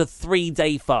man, that was a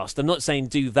 3-day fast. I'm not saying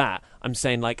do that. I'm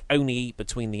saying like only eat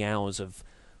between the hours of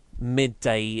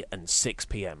midday and 6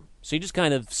 p.m. So you just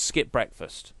kind of skip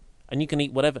breakfast. And you can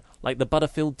eat whatever, like the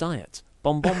Butterfield diet.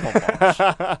 Bonbons.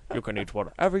 You can eat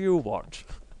whatever you want.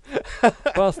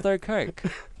 Birthday cake.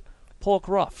 Pork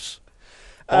ruffs.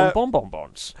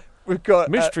 Bonbons. We've got...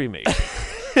 Mystery meat.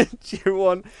 Do you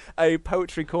want a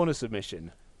Poetry Corner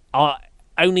submission?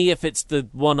 Only if it's the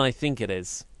one I think it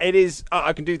is. It is.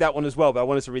 I can do that one as well, but I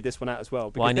wanted to read this one out as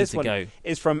well. Well, I need this to one go.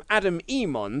 Is from Adam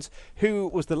Emond, who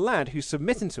was the lad who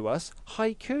submitted to us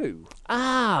haiku.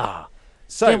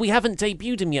 So yeah, we haven't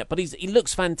debuted him yet, but he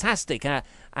looks fantastic.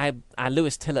 Our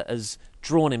Lewis Tillett has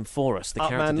drawn him for us. The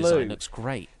character design looks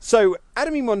great. So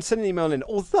Adam Emond sent an email in,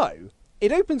 although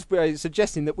it opens by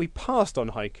suggesting that we passed on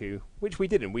haiku, which we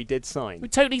didn't. We did sign. We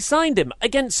totally signed him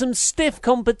against some stiff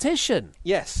competition.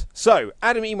 Yes. So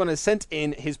Adam Emond has sent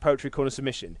in his Poetry Corner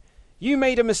submission. You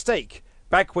made a mistake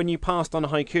back when you passed on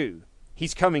haiku.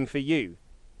 He's coming for you.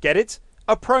 Get it?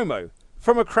 A promo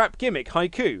from a crap gimmick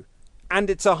haiku. And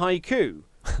it's a haiku.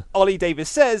 Ollie Davis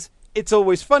says, it's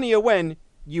always funnier when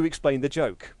you explain the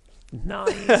joke.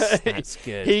 Nice. That's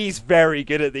good. He's very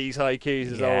good at these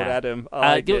haikus, old Adam.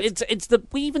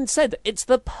 We even said it's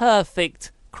the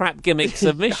perfect crap gimmick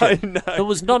submission. I know. There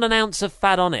was not an ounce of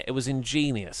fat on it. It was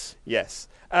ingenious. Yes.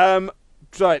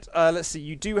 Right, let's see.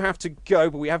 You do have to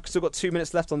go, but we have still got 2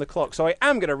 minutes left on the clock, so I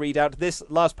am going to read out this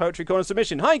last Poetry Corner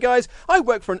submission. Hi, guys. I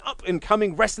work for an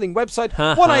up-and-coming wrestling website,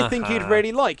 one I think you'd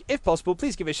really like. If possible,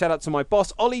 please give a shout-out to my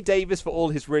boss, Ollie Davis, for all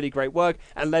his really great work,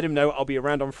 and let him know I'll be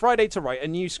around on Friday to write a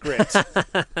new script.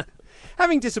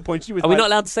 Having disappointed you with Are we not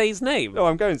allowed to say his name? Oh,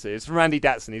 I'm going to. It's from Randy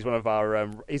Datson. He's one of our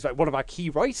he's like one of our key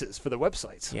writers for the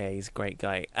website. Yeah, he's a great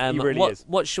guy. He really is.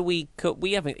 What shall we cook?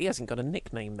 He hasn't got a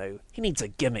nickname though. He needs a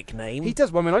gimmick name. He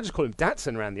does. Well, I mean, I just call him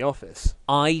Datson around the office.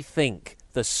 I think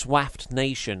the Swaft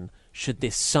Nation should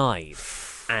decide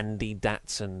Andy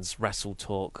Datson's Wrestle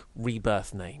Talk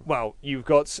rebirth name. Well, you've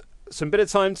got some bit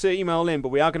of time to email in, but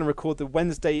we are going to record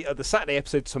the Saturday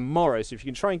episode tomorrow, so if you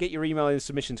can try and get your email in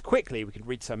submissions quickly, we can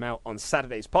read some out on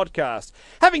Saturday's podcast.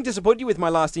 Having disappointed you with my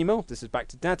last email, this is back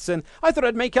to Datson, I thought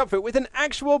I'd make up for it with an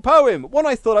actual poem, one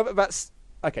I thought of about...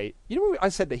 Okay, you know what I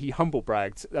said that he humble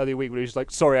bragged the other week when he was like,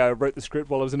 sorry, I wrote the script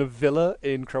while I was in a villa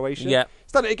in Croatia? Yeah.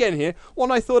 It's done it again here.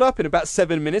 One I thought up in about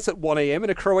 7 minutes at 1 a.m. in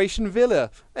a Croatian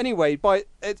villa. Anyway,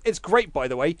 it's great, by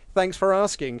the way. Thanks for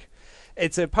asking.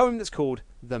 It's a poem that's called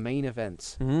The Main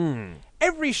Event.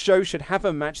 Every show should have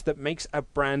a match that makes a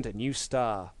brand a new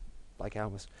star. Like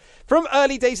ours. From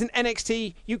early days in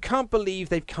NXT, you can't believe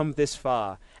they've come this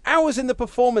far. Hours in the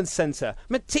Performance Center,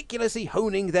 meticulously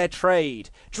honing their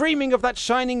trade, dreaming of that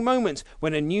shining moment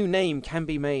when a new name can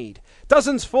be made.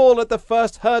 Dozens fall at the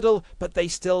first hurdle, but they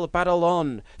still battle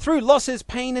on. Through losses,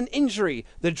 pain, and injury,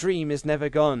 the dream is never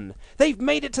gone. They've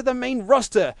made it to the main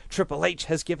roster. Triple H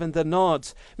has given the nod,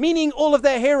 meaning all of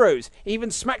their heroes, even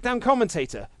SmackDown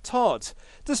commentator Todd.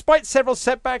 Despite several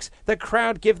setbacks, the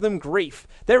crowd give them grief.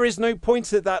 There is no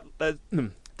point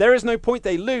there is no point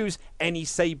they lose any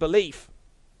self-belief.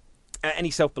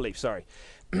 Sorry.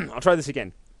 I'll try this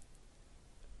again.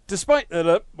 Despite...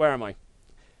 where am I?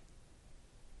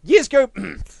 Years go...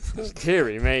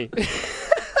 Deary me.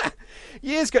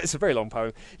 It's a very long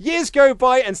poem. Years go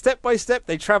by, and step by step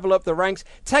they travel up the ranks,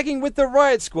 tagging with the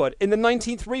Riot Squad in the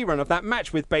 19th rerun of that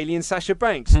match with Bayley and Sasha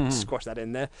Banks. Squash that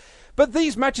in there. But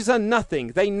these matches are nothing.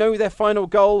 They know their final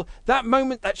goal. That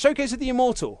moment, that showcase of the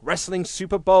Immortal Wrestling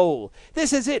Super Bowl.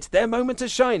 This is it, their moment to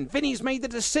shine. Vinny's made the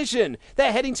decision.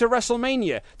 They're heading to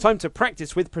WrestleMania. Time to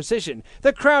practice with precision.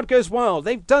 The crowd goes wild.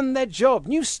 They've done their job.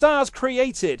 New stars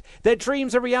created. Their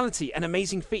dreams are reality. An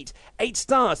amazing feat. 8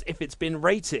 stars if it's been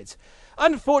rated.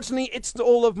 Unfortunately, it's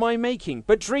all of my making,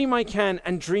 but dream I can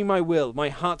and dream I will, my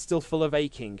heart still full of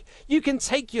aching. You can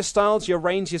take your Styles, your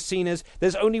Reigns, your Cenas,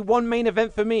 there's only one main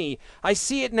event for me. I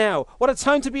see it now, what a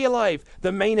time to be alive,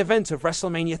 the main event of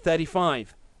WrestleMania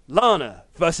 35. Lana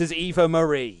versus Eva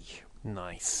Marie.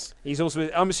 Nice.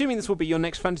 I'm assuming this will be your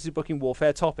next Fantasy Booking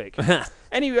Warfare topic.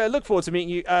 Anyway, I look forward to meeting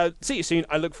you. See you soon.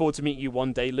 I look forward to meeting you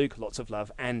one day, Luke. Lots of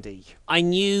love, Andy. I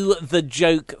knew the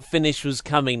joke finish was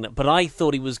coming, but I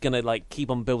thought he was going to keep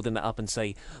on building it up and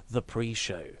say the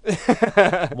pre-show,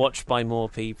 watched by more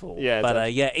people. Yeah, but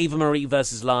Eva Marie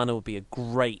versus Lana would be a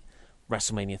great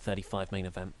WrestleMania 35 main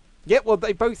event. Yeah, well,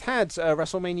 they both had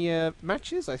WrestleMania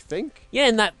matches, I think. Yeah,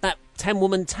 and that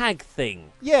 10-woman tag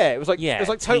thing. Yeah, it was like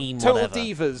Total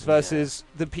Divas versus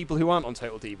the people who aren't on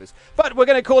Total Divas. But we're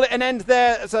going to call it an end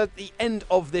there. So at the end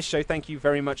of this show, thank you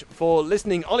very much for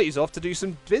listening. Ollie's off to do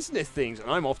some business things, and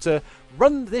I'm off to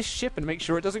run this ship and make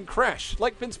sure it doesn't crash,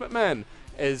 like Vince McMahon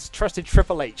is trusted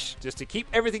Triple H, just to keep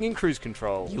everything in cruise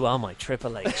control. You are my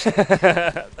Triple H.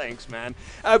 Thanks, man.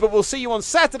 But we'll see you on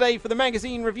Saturday for the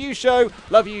magazine review show.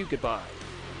 Love you. Goodbye.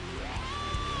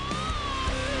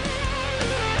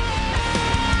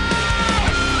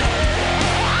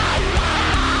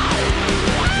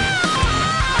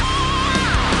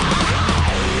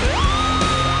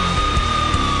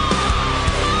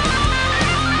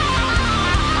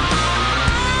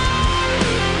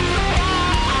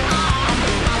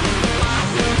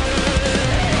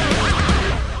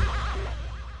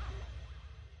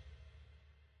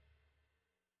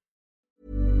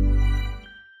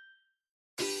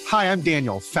 Hi, I'm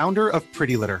Daniel, founder of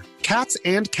Pretty Litter. Cats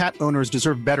and cat owners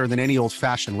deserve better than any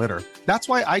old-fashioned litter. That's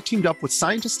why I teamed up with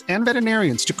scientists and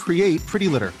veterinarians to create Pretty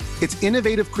Litter. Its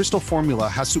innovative crystal formula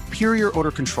has superior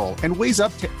odor control and weighs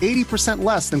up to 80%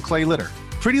 less than clay litter.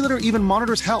 Pretty Litter even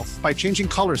monitors health by changing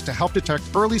colors to help detect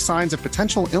early signs of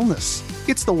potential illness.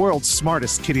 It's the world's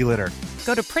smartest kitty litter.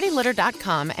 Go to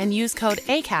prettylitter.com and use code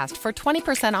ACAST for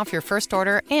 20% off your first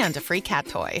order and a free cat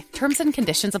toy. Terms and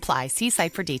conditions apply. See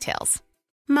site for details.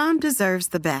 Mom deserves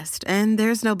the best, and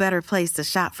there's no better place to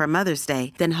shop for Mother's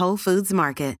Day than Whole Foods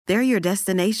Market. They're your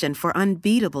destination for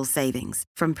unbeatable savings,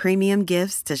 from premium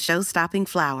gifts to show-stopping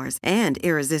flowers and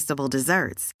irresistible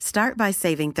desserts. Start by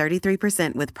saving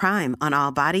 33% with Prime on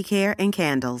all body care and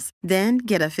candles. Then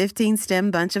get a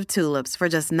 15-stem bunch of tulips for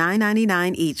just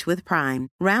 $9.99 each with Prime.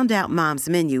 Round out Mom's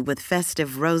menu with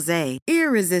festive rosé,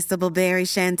 irresistible berry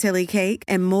chantilly cake,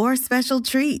 and more special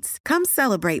treats. Come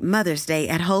celebrate Mother's Day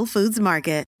at Whole Foods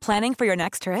Market. Planning for your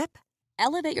next trip?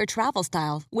 Elevate your travel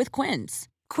style with Quince.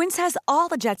 Quince has all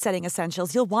the jet-setting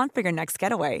essentials you'll want for your next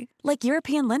getaway, like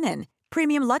European linen,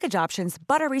 premium luggage options,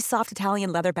 buttery soft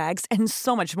Italian leather bags, and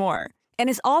so much more. And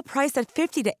is all priced at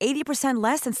 50 to 80%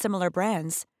 less than similar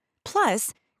brands.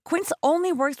 Plus, Quince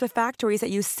only works with factories that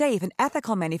use safe and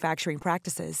ethical manufacturing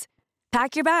practices.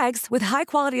 Pack your bags with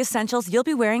high-quality essentials you'll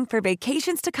be wearing for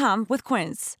vacations to come with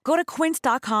Quince. Go to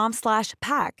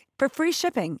quince.com/pack for free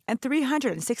shipping and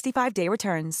 365-day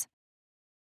returns.